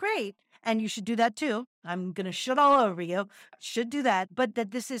 which is great. And you should do that too. I'm going to shit all over you. Should do that. But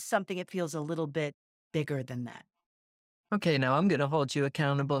that this is something that feels a little bit bigger than that. Okay, now I'm going to hold you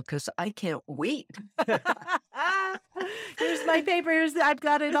accountable because I can't wait. Here's my papers. I've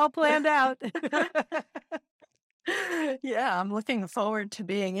got it all planned out. Yeah, I'm looking forward to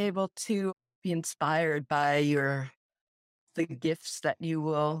being able to be inspired by the gifts that you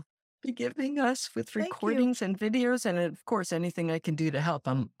will be giving us with Thank you. recordings and videos, and of course, anything I can do to help.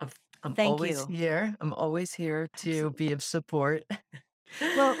 I'm Thank always you. here. I'm always here to Absolutely. be of support.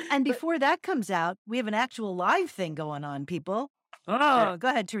 Well, and But before that comes out, we have an actual live thing going on, people. yeah, Oh, go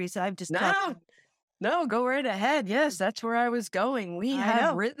ahead, Teresa. I've just talked. no, no, go right ahead. Yes, that's where I was going. We I have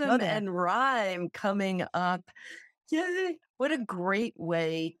know. Go rhythm there. and rhyme coming up. Yay! What a great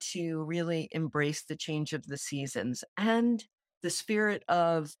way to really embrace the change of the seasons and the spirit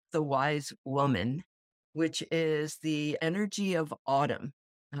of the wise woman, which is the energy of autumn.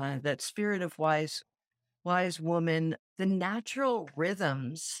 That spirit of wise woman, the natural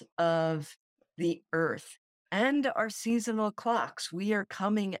rhythms of the earth and our seasonal clocks. We are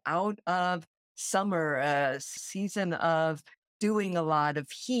coming out of summer, a season of doing a lot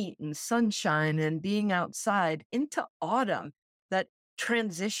of heat and sunshine and being outside, into autumn, that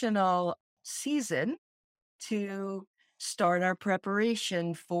transitional season to start our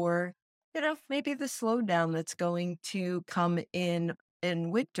preparation for, maybe the slowdown that's going to come in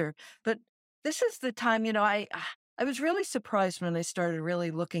winter. But this is the time, I was really surprised when I started really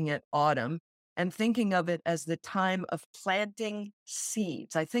looking at autumn and thinking of it as the time of planting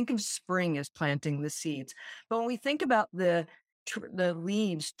seeds. I think of spring as planting the seeds. But when we think about the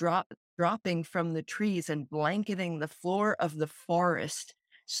leaves dropping from the trees and blanketing the floor of the forest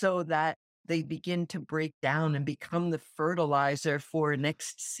so that they begin to break down and become the fertilizer for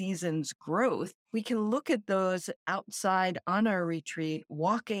next season's growth, we can look at those outside on our retreat,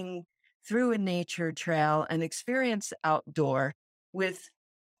 walking through a nature trail and experience outdoor with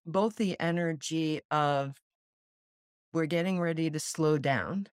both the energy of we're getting ready to slow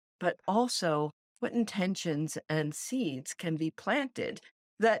down, but also what intentions and seeds can be planted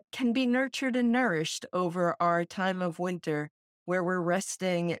that can be nurtured and nourished over our time of winter where we're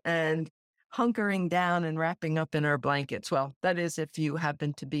resting and hunkering down and wrapping up in our blankets. Well, that is if you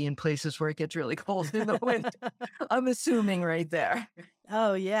happen to be in places where it gets really cold in the winter. I'm assuming right there.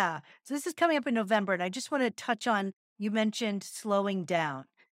 Oh, yeah. So this is coming up in November, and I just want to touch on, you mentioned slowing down.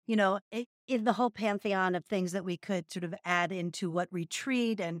 In the whole pantheon of things that we could sort of add into what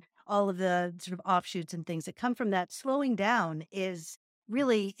retreat and all of the sort of offshoots and things that come from that, slowing down is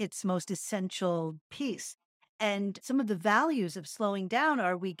really its most essential piece. And some of the values of slowing down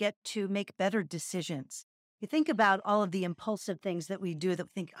are we get to make better decisions. You think about all of the impulsive things that we do that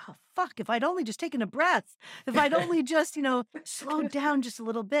we think, oh, fuck, if I'd only just taken a breath, if I'd only just, slowed down just a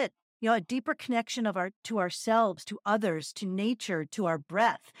little bit, a deeper connection to ourselves, to others, to nature, to our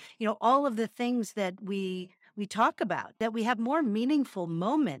breath, all of the things that we talk about, that we have more meaningful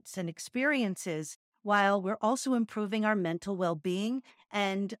moments and experiences while we're also improving our mental well-being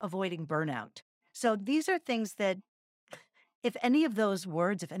and avoiding burnout. So these are things that if any of those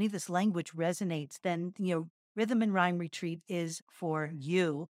words, if any of this language resonates, then, Rhythm and Rhyme Retreat is for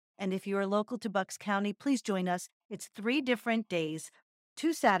you. And if you're local to Bucks County, please join us. It's 3 different days,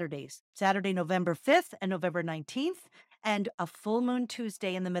 2 Saturdays, Saturday, November 5th and November 19th, and a full moon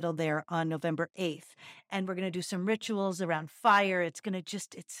Tuesday in the middle there on November 8th. And we're going to do some rituals around fire. It's going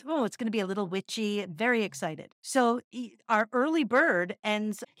to be a little witchy. Very excited. So our early bird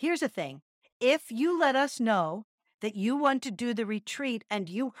ends. Here's the thing. If you let us know that you want to do the retreat and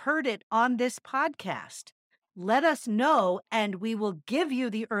you heard it on this podcast, let us know and we will give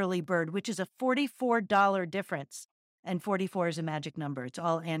you the early bird, which is a $44 difference. And 44 is a magic number. It's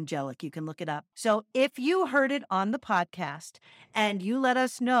all angelic. You can look it up. So if you heard it on the podcast and you let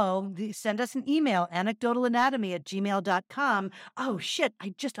us know, send us an email, anecdotalanatomy@gmail.com. Oh shit,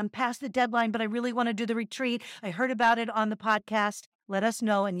 I'm past the deadline, but I really want to do the retreat. I heard about it on the podcast. Let us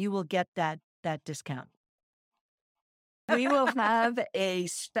know and you will get that discount. We will have a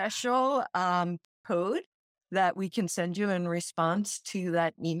special code that we can send you in response to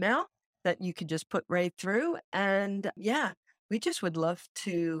that email that you could just put right through. And yeah, we just would love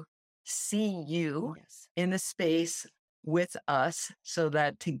to see you Yes. in a space with us so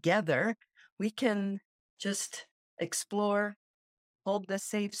that together we can just explore, hold the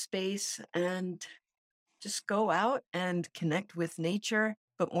safe space, and just go out and connect with nature,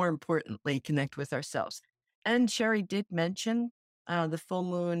 but more importantly, connect with ourselves. And Sherry did mention the full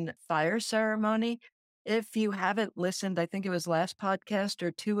moon fire ceremony. If you haven't listened, I think it was last podcast or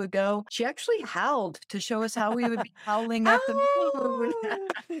two ago, she actually howled to show us how we would be howling at the moon.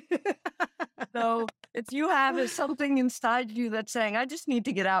 So if you have something inside you that's saying, I just need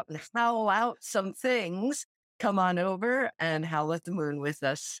to get out and howl out some things, come on over and howl at the moon with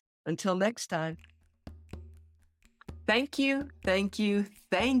us. Until next time. Thank you, thank you,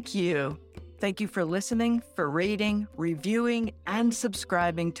 thank you. Thank you for listening, for rating, reviewing, and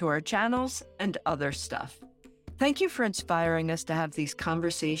subscribing to our channels and other stuff. Thank you for inspiring us to have these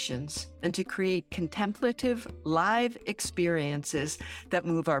conversations and to create contemplative, live experiences that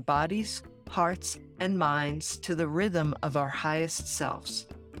move our bodies, hearts, and minds to the rhythm of our highest selves.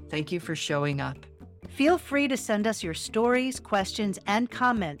 Thank you for showing up. Feel free to send us your stories, questions, and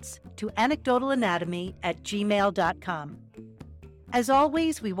comments to anecdotalanatomy@gmail.com. As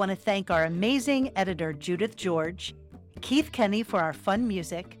always, we want to thank our amazing editor, Judith George, Keith Kenny for our fun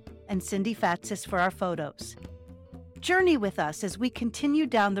music, and Cindy Fatsis for our photos. Journey with us as we continue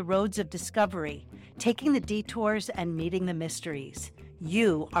down the roads of discovery, taking the detours and meeting the mysteries.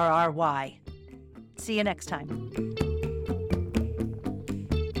 You are our why. See you next time.